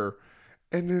where,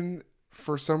 and then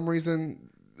for some reason,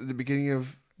 at the beginning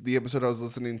of the episode I was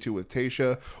listening to with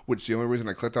Tayshia, which the only reason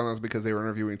I clicked on it was because they were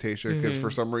interviewing Tayshia, because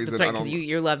for some reason, that's right, because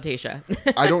you love Tayshia.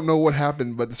 I don't know what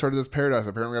happened, but at the start of this paradise,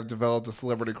 apparently I've developed a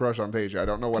celebrity crush on Tayshia. I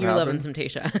don't know what happened. You're loving some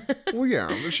Tayshia. Well,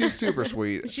 yeah, she's super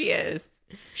sweet. She is.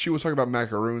 She was talking about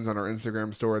macaroons on her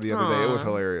Instagram story the other day. It was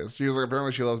hilarious. She was like,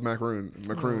 apparently she loves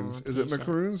macaroons. Is it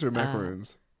macaroons or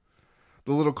macaroons?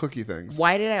 The little cookie things.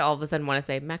 Why did I all of a sudden want to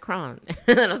say Macron?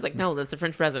 And then I was like, no, that's the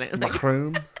French president.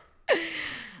 Macron?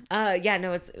 Yeah,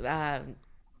 no, it's, I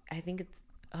think it's,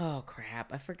 oh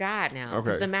crap, I forgot now.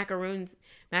 Okay. The macaroons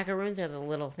are the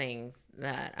little things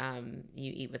that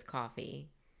you eat with coffee.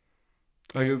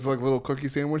 Like it's like little cookie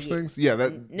sandwich things? Yeah,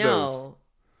 No.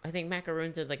 I think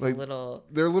macaroons are like a little...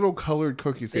 They're little colored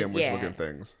cookie sandwich looking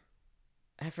things.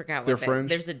 I forgot what they're French.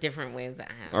 There's a different way of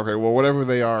that. Okay, well, whatever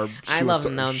they are. I love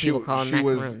them, though. People call them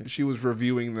macaroons. She was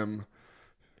reviewing them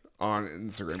on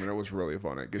Instagram, and it was really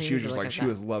funny. Because she was just like, she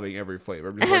was loving every flavor.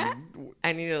 I'm just like,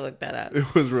 I need to look that up.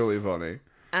 It was really funny.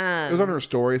 It was on her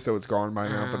story, so it's gone by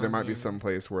now, but there might be some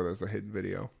place where there's a hidden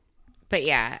video. But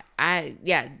yeah, I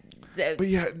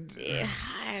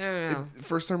don't know.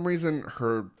 For some reason,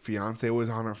 her fiance was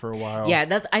on it for a while.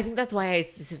 Yeah, I think that's why I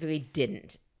specifically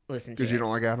didn't listen to it. Because you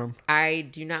don't like Adam? I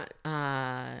do not.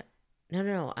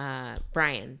 No.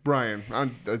 Brian.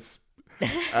 That's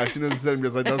as soon as I said, I'm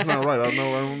just like, that's not right. I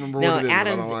don't remember what it is.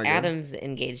 Adam's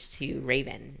engaged to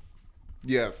Raven.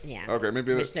 Yes. Yeah. Okay,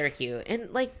 maybe which they're cute,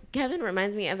 and like Kevin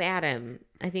reminds me of Adam.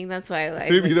 I think that's why I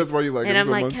like. Maybe that's why you like him. And I'm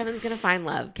so like, much. Kevin's gonna find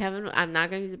love. I'm not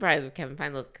gonna be surprised if Kevin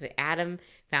finds love. Adam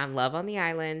found love on the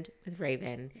island with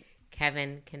Raven.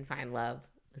 Kevin can find love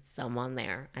with someone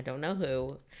there. I don't know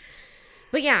who.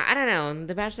 But yeah, I don't know.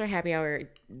 The Bachelor Happy Hour,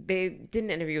 they did an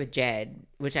interview with Jed,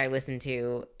 which I listened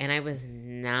to, and I was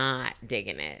not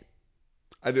digging it.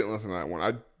 I didn't listen to that one.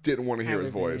 I didn't want to hear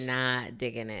his voice. Not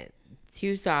digging it.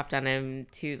 Too soft on him.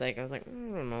 I was like, I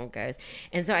don't know, guys.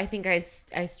 And so I think I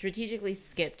strategically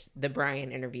skipped the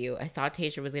Brian interview. I saw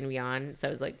Tayshia was going to be on, so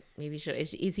I was like, maybe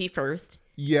is he first?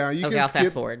 Yeah, I'll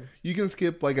fast forward. You can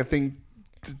skip, like, I think,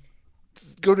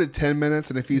 go to 10 minutes,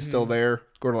 and if he's still there,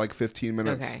 go to, like, 15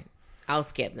 minutes. Okay. I'll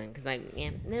skip then, because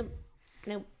nope.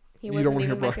 He wasn't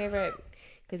even my favorite.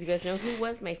 Because you guys know who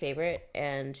was my favorite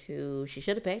and who she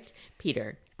should have picked?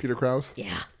 Peter. Peter Krause?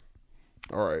 Yeah.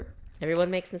 All right.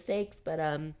 Everyone makes mistakes, but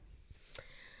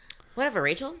whatever,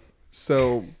 Rachel.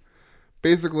 So,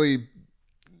 basically,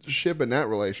 Ship and that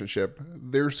relationship,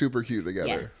 they're super cute together.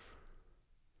 Yes.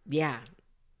 Yeah.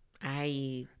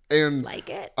 I like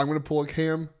it. I'm going to pull a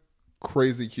Cam.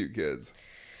 Crazy cute kids.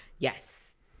 Yes.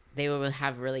 They will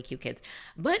have really cute kids.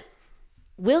 But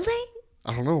will they?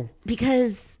 I don't know.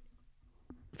 Because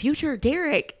future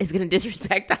Derek is going to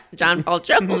disrespect John Paul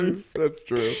Jones. That's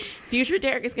true. Future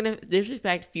Derek is going to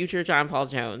disrespect future John Paul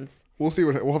Jones. We'll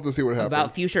have to see what happens.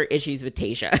 About future issues with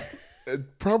Tayshia.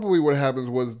 Probably what happens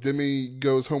was Demi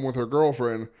goes home with her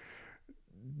girlfriend.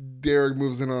 Derek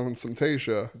moves in on some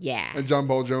Tayshia. Yeah. And John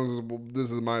Paul Jones is,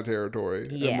 this is my territory.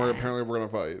 Yeah. And apparently we're going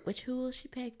to fight. Who will she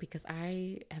pick? Because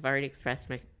I have already expressed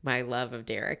my love of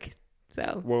Derek.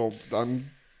 So. Well,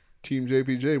 I'm Team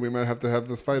JPJ. We might have to have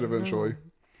this fight eventually.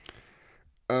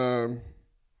 Now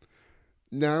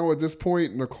at this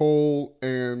point, Nicole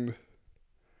and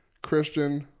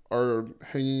Christian are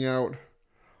hanging out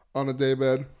on a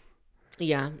daybed.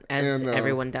 Yeah, as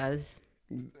everyone does.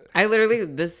 I literally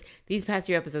these past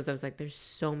few episodes, I was like, "There's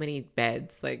so many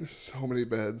beds, like so many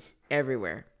beds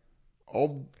everywhere.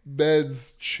 All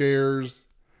beds, chairs,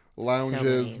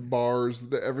 lounges, bars.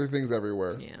 Everything's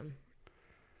everywhere." Yeah.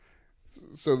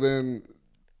 So then,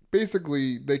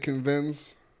 basically, they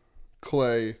convince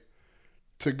Clay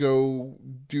to go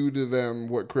do to them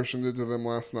what Christian did to them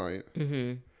last night.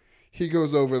 Mm-hmm. He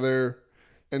goes over there,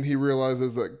 and he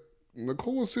realizes that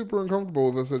Nicole is super uncomfortable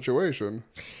with the situation.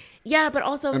 Yeah, but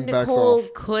also Nicole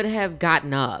could have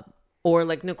gotten up. Or,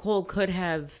 like, Nicole could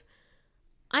have,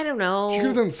 I don't know. She could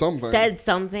have done something. Said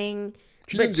something.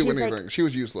 She didn't do anything. Like, she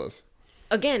was useless.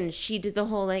 Again, she did the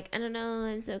whole, like, I don't know,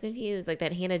 I'm so confused. Like,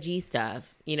 that Hannah G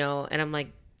stuff, you know? And I'm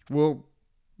like... Well,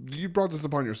 you brought this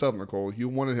upon yourself, Nicole. You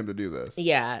wanted him to do this.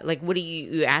 Yeah. Like, what do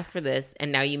you ask for this,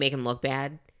 and now you make him look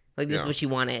bad? Like, this is what you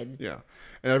wanted. Yeah.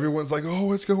 And everyone's like,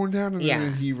 oh, it's going down. And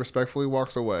then he respectfully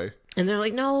walks away. And they're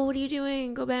like, no, what are you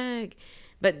doing? Go back.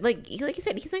 But, like you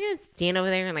said, he's not going to stand over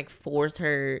there and, like, force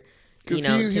her, you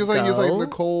know, he's like,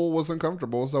 Nicole was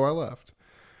uncomfortable, so I left.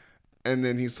 And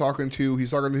then he's talking to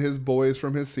his boys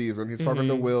from his season. He's talking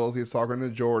to Wills. He's talking to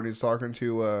Jordan. He's talking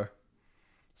to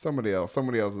somebody else.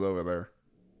 Somebody else is over there.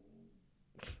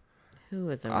 Who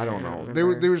was over I don't know.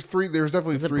 There was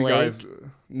definitely three guys.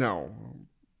 No.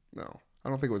 I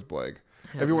don't think it was Blake.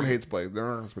 Everyone hates Blake. They're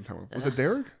not going to spend time with him. Was it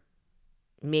Derek?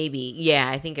 Maybe. Yeah,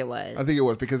 I think it was. I think it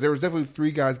was because there was definitely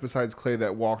three guys besides Clay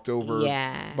that walked over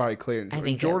by Clay and Jordan. I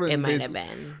think Jordan it might have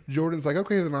been. Jordan's like,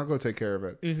 okay, then I'll go take care of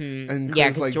it. Mm-hmm. And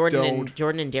Clay's because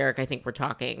Jordan and Derek, I think, were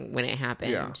talking when it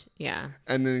happened. Yeah.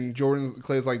 And then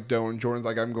Clay's like, don't. Jordan's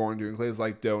like, I'm going to. And Clay's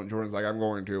like, don't. Jordan's like, I'm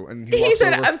going to. And he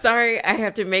said, over. I'm sorry, I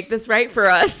have to make this right for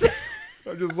us.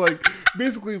 I'm just like,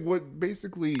 basically,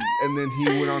 and then he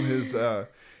went on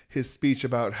his speech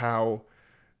about how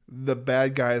the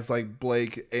bad guys like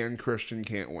Blake and Christian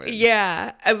can't win.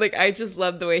 Yeah. And I just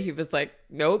love the way he was like,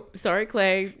 nope, sorry,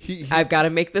 Clay. I've got to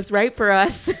make this right for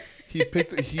us.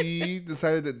 He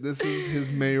decided that this is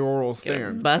his mayoral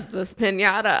stand. Bust this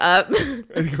pinata up.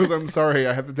 And he goes, I'm sorry,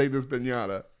 I have to take this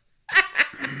pinata.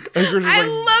 I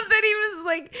love that he was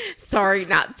like, sorry,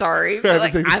 not sorry. But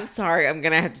like, I'm sorry, I'm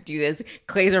going to have to do this.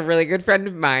 Clay's a really good friend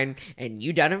of mine, and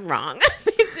you done him wrong.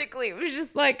 Basically, it was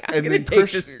just like, I'm going to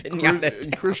take this pinata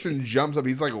and Christian jumps up.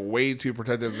 He's like way too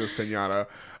protective of this pinata.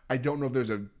 I don't know if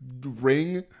there's a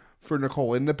ring for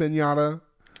Nicole in the pinata,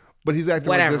 but he's acting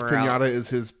like this pinata is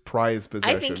his prized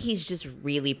possession. I think he's just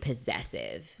really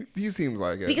possessive. He seems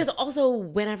like it. Because also,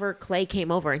 whenever Clay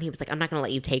came over and he was like, I'm not going to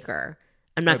let you take her.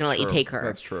 I'm not going to let you take her.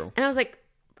 That's true. And I was like,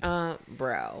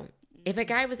 bro, if a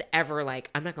guy was ever like,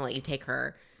 I'm not going to let you take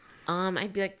her,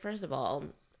 I'd be like, first of all,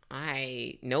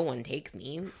 no one takes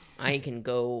me. I can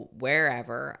go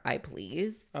wherever I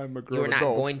please. I'm a girl. You're not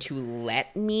going to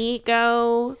let me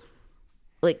go.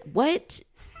 Like, what?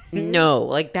 No.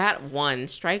 Like,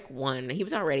 strike one. He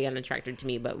was already unattracted to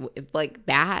me, but if like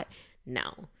that,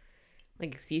 no.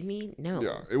 Like, excuse me? No.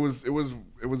 Yeah, it was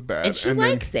bad. And she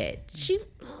likes it.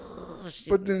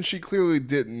 But then she clearly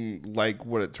didn't like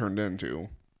what it turned into.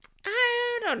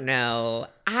 I don't know.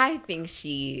 I think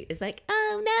she is like,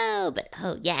 oh no, but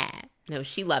oh yeah. No,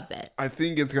 she loves it. I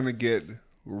think it's going to get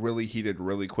really heated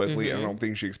really quickly, and I don't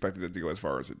think she expected it to go as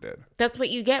far as it did. That's what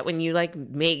you get when you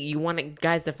you want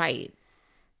guys to fight.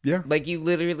 Yeah. Like you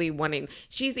literally wanting.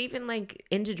 She's even like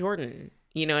into Jordan.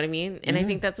 You know what I mean? And I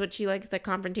think that's what she likes, the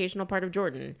confrontational part of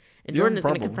Jordan. And Jordan is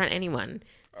going to confront anyone.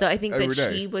 So I think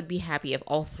that she would be happy if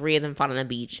all three of them fought on the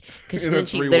beach. Because then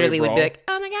she literally would be like,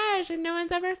 oh my gosh, no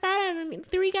one's ever fought over me.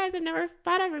 3 guys have never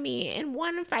fought over me in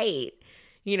one fight.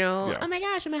 You know? Yeah. Oh my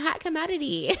gosh, I'm a hot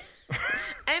commodity.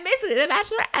 I'm basically the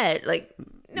Bachelorette. Like,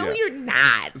 no, you're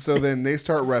not. So then they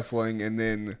start wrestling, and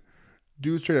then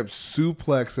dude straight up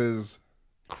suplexes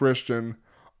Christian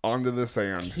onto the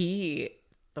sand. He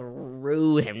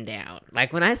threw him down.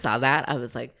 Like, when I saw that, I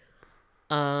was like,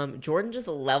 Jordan just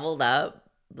leveled up.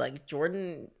 Like,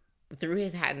 Jordan threw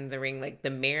his hat in the ring. Like, the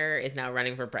mayor is now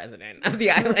running for president of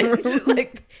the island.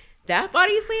 Like, that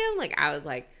body slam, like, I was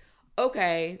like,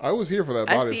 okay. I was here for that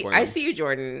body slam. I see you,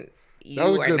 Jordan. You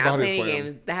are not playing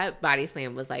games. That body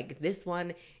slam was like, this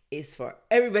one is for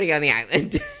everybody on the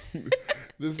island.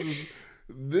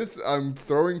 I'm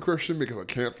throwing Christian because I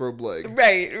can't throw Blake.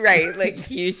 Right. Like,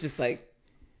 he was just like,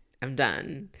 I'm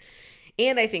done.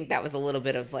 And I think that was a little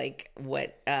bit of like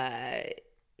what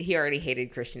he already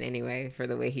hated Christian anyway for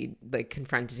the way he like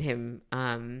confronted him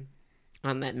on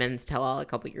that Men's Tell All a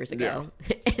couple years ago.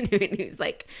 Yeah. And he was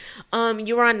like,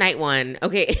 you were on night one.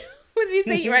 Okay. What did he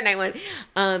say? You were on night one.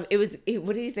 What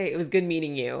did he say? It was good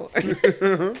meeting you.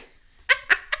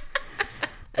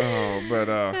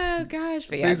 Oh gosh,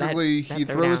 but yeah, basically that he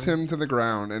threw throws down. him to the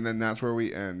ground, and then that's where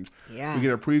we end. Yeah. We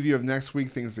get a preview of next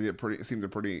week. Things that seem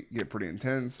to get pretty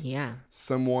intense. Yeah.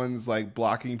 Someone's like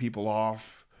blocking people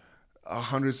off.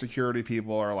 100 security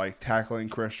people are like tackling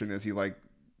Christian as he like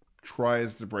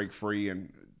tries to break free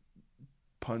and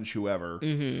punch whoever,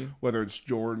 whether it's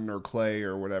Jordan or Clay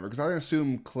or whatever. Because I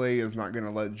assume Clay is not going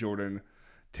to let Jordan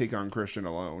take on Christian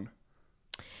alone.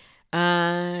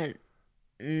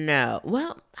 No.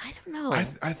 Well, I don't know.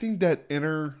 I think that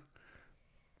inner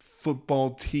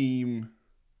football team.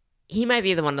 He might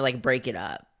be the one to like break it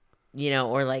up,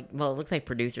 or like, well, it looks like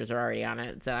producers are already on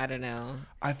it, so I don't know.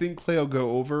 I think Clay will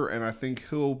go over, and I think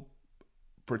he'll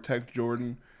protect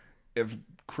Jordan if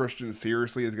Christian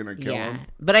seriously is going to kill him.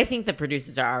 But I think the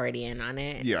producers are already in on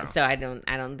it. Yeah. So I don't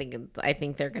think I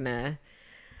think they're gonna.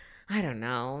 I don't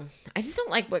know. I just don't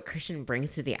like what Christian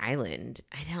brings to the island.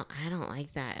 I don't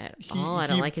like that at all. I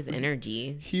don't like his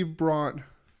energy. He brought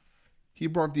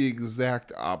the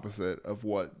exact opposite of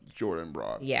what Jordan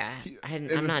brought. Yeah.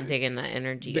 I'm not digging that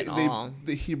energy at all.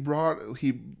 He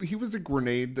was a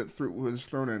grenade that was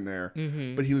thrown in there,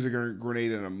 but he was a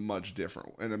grenade in a much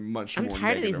I'm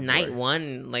tired of these night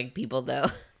one like people though.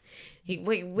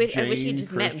 I wish he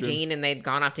just met Jane and they'd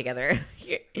gone off together.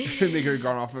 And they could have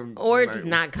gone off or just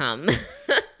not come.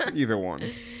 Either one.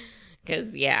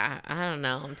 Because, I don't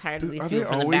know. I'm tired of these people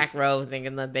from the back row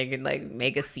thinking that they could, like,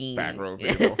 make a scene. Back row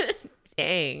people.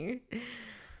 Dang.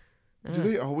 Do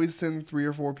they always send 3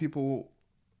 or 4 people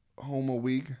home a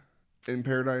week in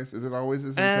Paradise? Is it always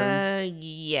this intense?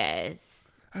 Yes.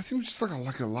 That seems just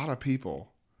like a lot of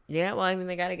people. Yeah, well, I mean,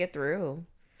 they got to get through.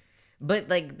 But,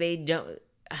 like, they don't...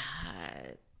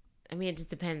 I mean, it just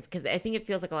depends. Because I think it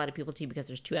feels like a lot of people, too, because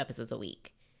there's 2 episodes a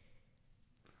week.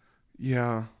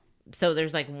 Yeah. So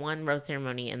there's like one rose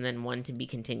ceremony and then one to be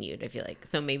continued, I feel like.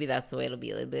 So maybe that's the way it'll be.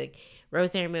 It'll be like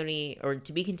rose ceremony or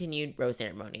to be continued, rose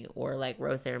ceremony, or like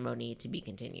rose ceremony to be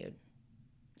continued.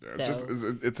 Yeah,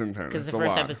 it's intense. Because the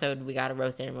first episode we got a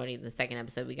rose ceremony, the second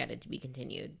episode we got it to be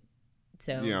continued.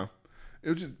 So yeah,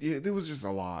 there was just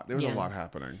a lot. There was a lot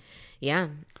happening. Yeah,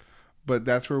 but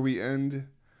that's where we end.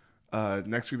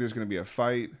 Next week there's going to be a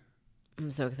fight. I'm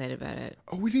so excited about it.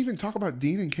 Oh, we didn't even talk about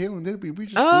Dean and Caitlin, did we? We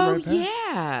just flew right past.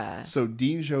 Yeah. So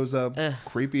Dean shows up,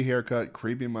 creepy haircut,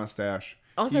 creepy mustache.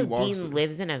 Also, Dean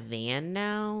lives in a van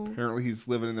now. Apparently, he's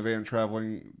living in the van,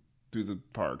 traveling through the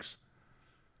parks.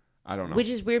 I don't know. Which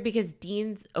is weird because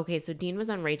Dean was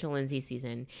on Rachel Lindsay's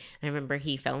season. And I remember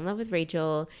he fell in love with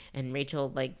Rachel, and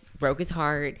Rachel like broke his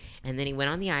heart, and then he went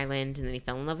on the island, and then he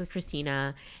fell in love with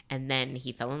Christina, and then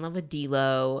he fell in love with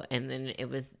D'Lo, and then it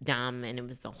was Dom, and it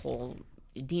was the whole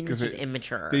Dean was just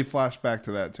immature. They flashed back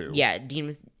to that too. Yeah, Dean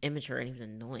was immature and he was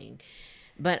annoying.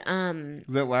 But was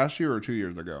that last year or 2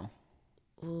 years ago?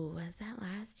 Ooh, was that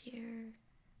last year?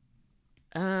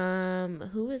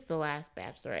 Who was the last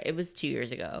Bachelorette? It was 2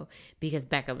 years ago because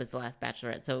Becca was the last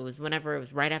Bachelorette. So it was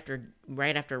right after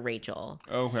Rachel.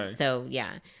 Okay. So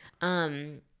yeah.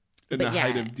 In the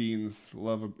height of Dean's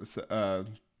love of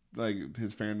like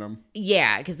his fandom.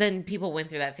 Yeah, because then people went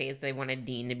through that phase. They wanted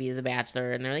Dean to be the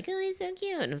Bachelor, and they're like, "Oh, he's so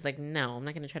cute," and it was like, "No, I'm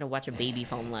not going to try to watch a baby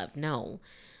fall in love." No.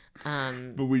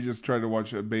 But we just tried to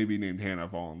watch a baby named Hannah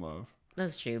fall in love.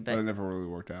 That's true, but it never really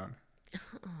worked out.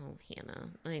 Oh, Hannah,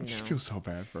 I know. I just feel so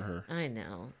bad for her. I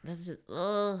know. That's just.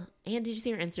 And did you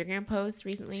see her Instagram post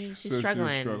recently? She's so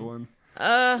struggling. She's struggling.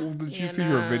 Well, did you see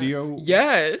her video?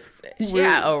 Yes. She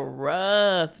had a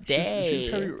rough day.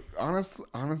 She's kind of,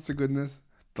 honest to goodness,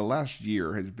 the last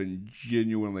year has been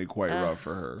genuinely quite rough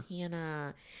for her.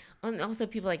 Hannah. And also,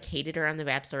 people like hated her on The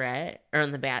Bachelorette or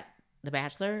on The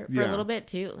Bachelor for a little bit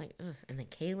too. Like, and then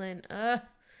Caitlyn.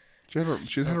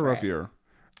 She's had a rough year.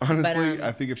 Honestly,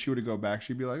 I think if she were to go back,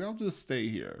 she'd be like, "I'll just stay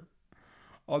here.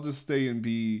 I'll just stay and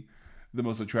be the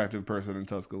most attractive person in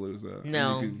Tuscaloosa."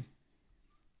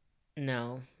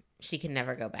 No, she can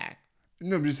never go back.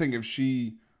 No, I'm just saying if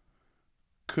she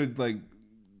could like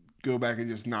go back and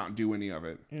just not do any of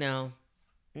it. No.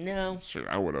 Sure,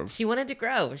 I would have. She wanted to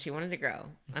grow.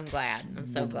 I'm glad. I'm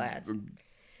so glad.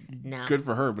 No. Good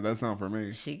for her, but that's not for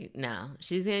me. She's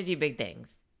gonna do big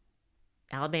things.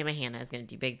 Alabama Hannah is gonna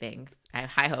do big things. I have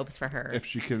high hopes for her. If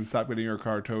she can stop getting her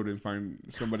car towed and find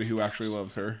somebody who actually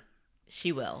loves her.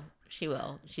 She will.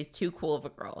 She's too cool of a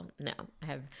girl. No, I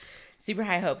have super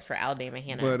high hopes for Alabama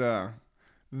Hannah. But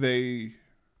they.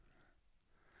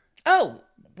 Oh,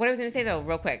 what I was gonna say though,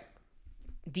 real quick,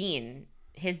 Dean,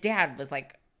 his dad was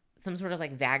like some sort of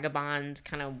like vagabond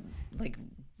kind of like.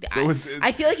 So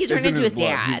I feel like he's turned into his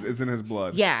dad. It's in his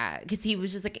blood. Yeah, because he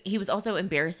was just like, he was also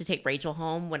embarrassed to take Rachel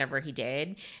home whenever he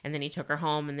did. And then he took her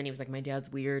home and then he was like, my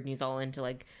dad's weird. And he's all into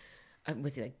like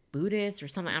was he like Buddhist or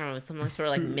something? I don't know. It was some sort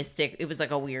of like mystic. It was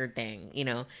like a weird thing, you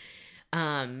know.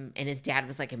 And his dad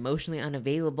was like emotionally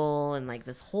unavailable and like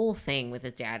this whole thing with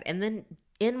his dad. And then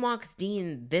in walks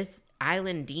Dean, this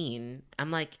island Dean. I'm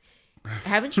like,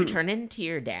 haven't you turned into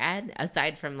your dad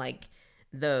aside from like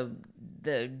the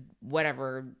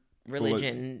whatever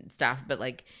religion stuff? But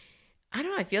like, I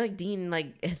don't know. I feel like Dean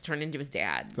like has turned into his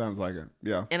dad. Sounds like it.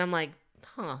 Yeah. And I'm like,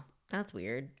 huh, that's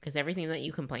weird. Because everything that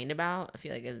you complained about, I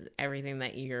feel like is everything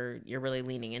that you're really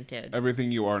leaning into.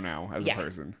 Everything you are now as a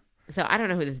person. So I don't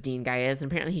know who this Dean guy is.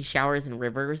 And apparently he showers in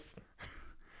rivers.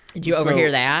 Did you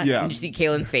overhear that? Yeah. Did you see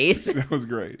Kaylin's face? That was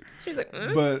great. She was like,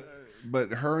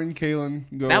 But her and Kaylin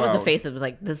go that was out. a face that was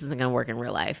like, this isn't going to work in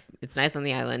real life. It's nice on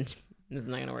the island. This is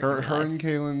not going to work in real life.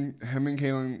 Him and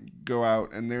Kaylin go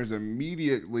out, and there's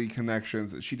immediately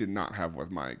connections that she did not have with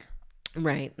Mike.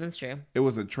 Right. That's true. It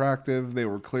was attractive. They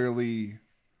were clearly,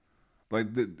 like,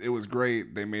 it was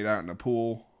great. They made out in a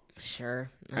pool. Sure.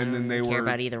 And then they care were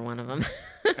about either one of them.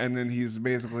 And then he's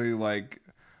basically like,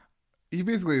 he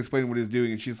basically explained what he's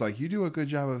doing, and she's like, "You do a good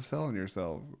job of selling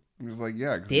yourself." I'm just like,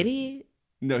 "Yeah." Did he?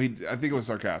 No, I think it was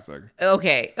sarcastic.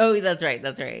 Okay. Oh, that's right.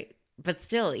 That's right. But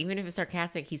still, even if it's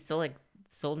sarcastic, he still like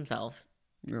sold himself.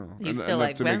 No, He's and still enough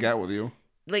like, to make out with you.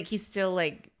 Like he's still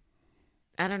like,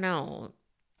 I don't know.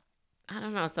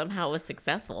 Somehow it was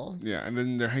successful. Yeah, and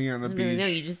then they're hanging out on the beach. No,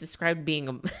 you just described being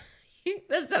a.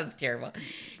 That sounds terrible.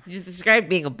 You just described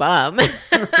being a bum.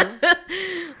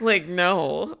 Like,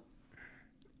 no.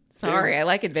 Sorry, I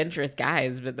like adventurous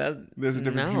guys, but there's a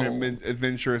difference between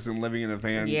adventurous and living in a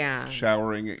van,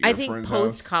 showering at your I think friend's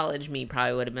post house. college me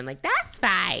probably would have been like, that's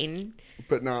fine.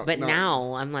 But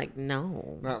now I'm like,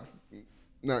 no.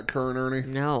 Not current Ernie.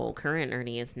 No, current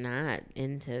Ernie is not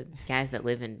into guys that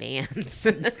live in vans.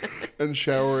 And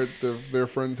shower at their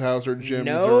friend's house or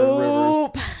gyms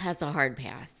or rivers. That's a hard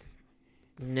pass.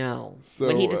 No. So,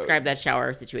 when he described that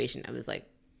shower situation, I was like,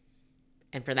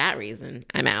 and for that reason,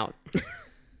 I'm out.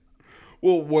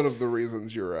 Well, one of the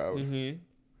reasons you're out. Mm-hmm.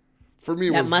 For me,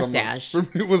 that mustache. For me,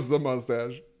 it was the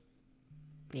mustache.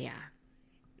 Yeah.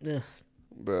 Ugh.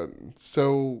 But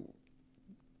so,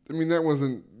 I mean, that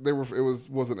wasn't.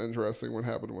 Wasn't interesting what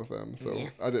happened with them. So Yeah.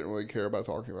 I didn't really care about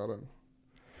talking about it.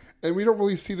 And we don't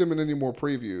really see them in any more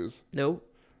previews. Nope.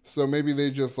 So maybe they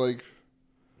just like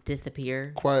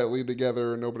disappear quietly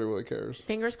together and nobody really cares.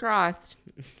 Fingers crossed.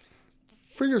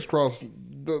 Fingers crossed.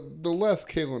 The less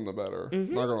Kaylin, the better.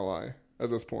 Mm-hmm. Not gonna lie. At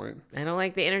this point, I don't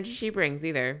like the energy she brings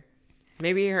either.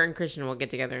 Maybe her and Christian will get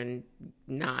together and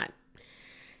not.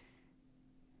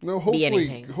 No,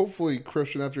 hopefully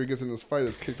Christian, after he gets in this fight,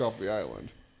 is kicked off the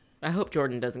island. I hope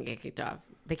Jordan doesn't get kicked off.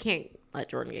 They can't let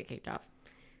Jordan get kicked off,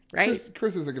 right?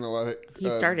 Chris isn't gonna let it. He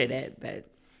started it, but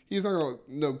he's not gonna.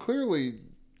 No, clearly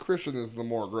Christian is the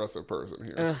more aggressive person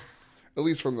here, at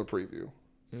least from the preview.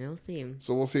 We'll see.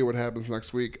 So we'll see what happens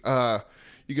next week.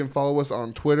 You can follow us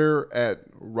on Twitter at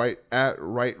Right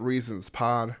Reasons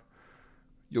Pod.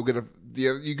 You'll get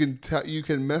you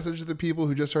can message the people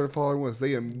who just started following us.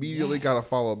 They immediately got to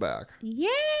follow back.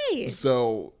 Yay!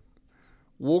 So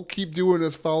we'll keep doing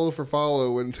this follow for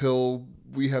follow until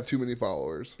we have too many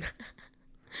followers.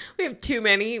 We have too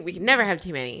many. We can never have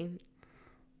too many.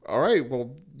 All right.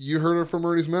 Well, you heard it from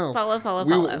Ernie's mouth.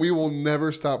 Follow. We will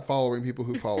never stop following people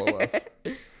who follow us.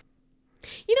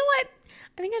 You know what?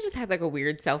 I think I just had like a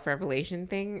weird self-revelation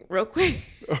thing real quick.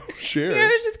 Oh, share. I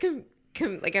was just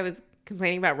like I was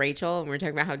complaining about Rachel and we were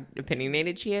talking about how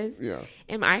opinionated she is. Yeah.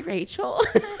 Am I Rachel?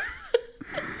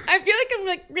 I feel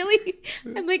like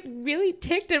I'm really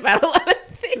ticked about a lot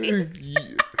of things.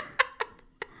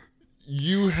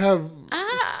 You have.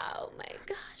 Oh my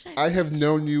gosh. I have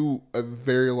known you a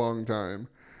very long time,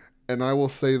 and I will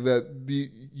say that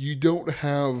you don't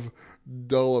have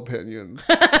dull opinions.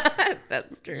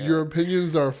 That's true. Your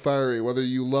opinions are fiery, whether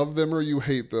you love them or you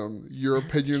hate them. Your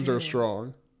opinions are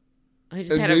strong. I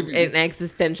just had an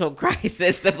existential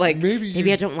crisis of like,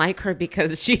 maybe I don't like her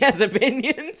because she has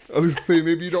opinions. I was going to say,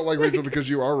 maybe you don't like Rachel because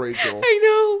you are Rachel. I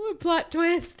know, a plot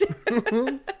twist.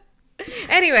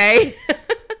 Anyway.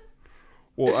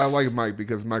 Well, I like Mike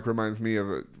because Mike reminds me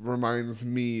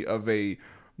of a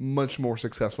much more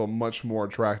successful, much more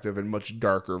attractive, and much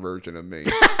darker version of me.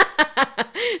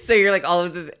 So you're like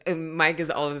Mike is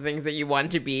all of the things that you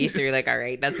want to be. So you're like, all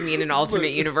right, that's me in an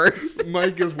alternate universe.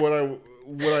 Mike is what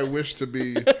I wish to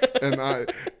be,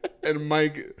 and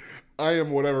Mike, I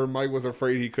am whatever Mike was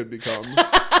afraid he could become.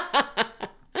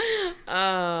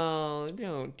 Oh,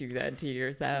 don't do that to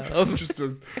yourself. Just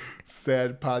a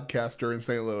sad podcaster in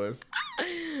St. Louis.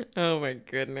 Oh my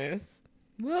goodness.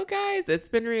 Well, guys, it's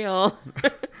been real.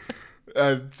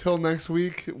 Till next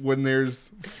week, when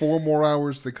there's 4 more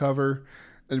hours to cover,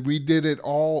 And we did it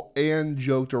all and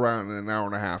joked around in an hour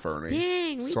and a half, Ernie.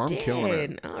 Dang, we So I'm did. killing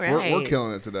it. All right. We're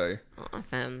killing it today.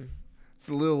 Awesome. It's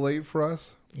a little late for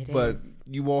us, It but is.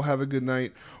 you all have a good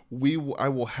night. I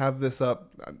will have this up.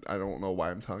 I don't know why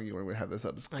I'm telling you when we have this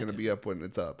up. It's going to be up when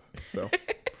it's up. So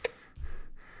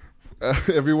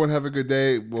everyone have a good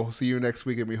day. We'll see you next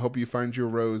week, and we hope you find your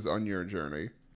rose on your journey.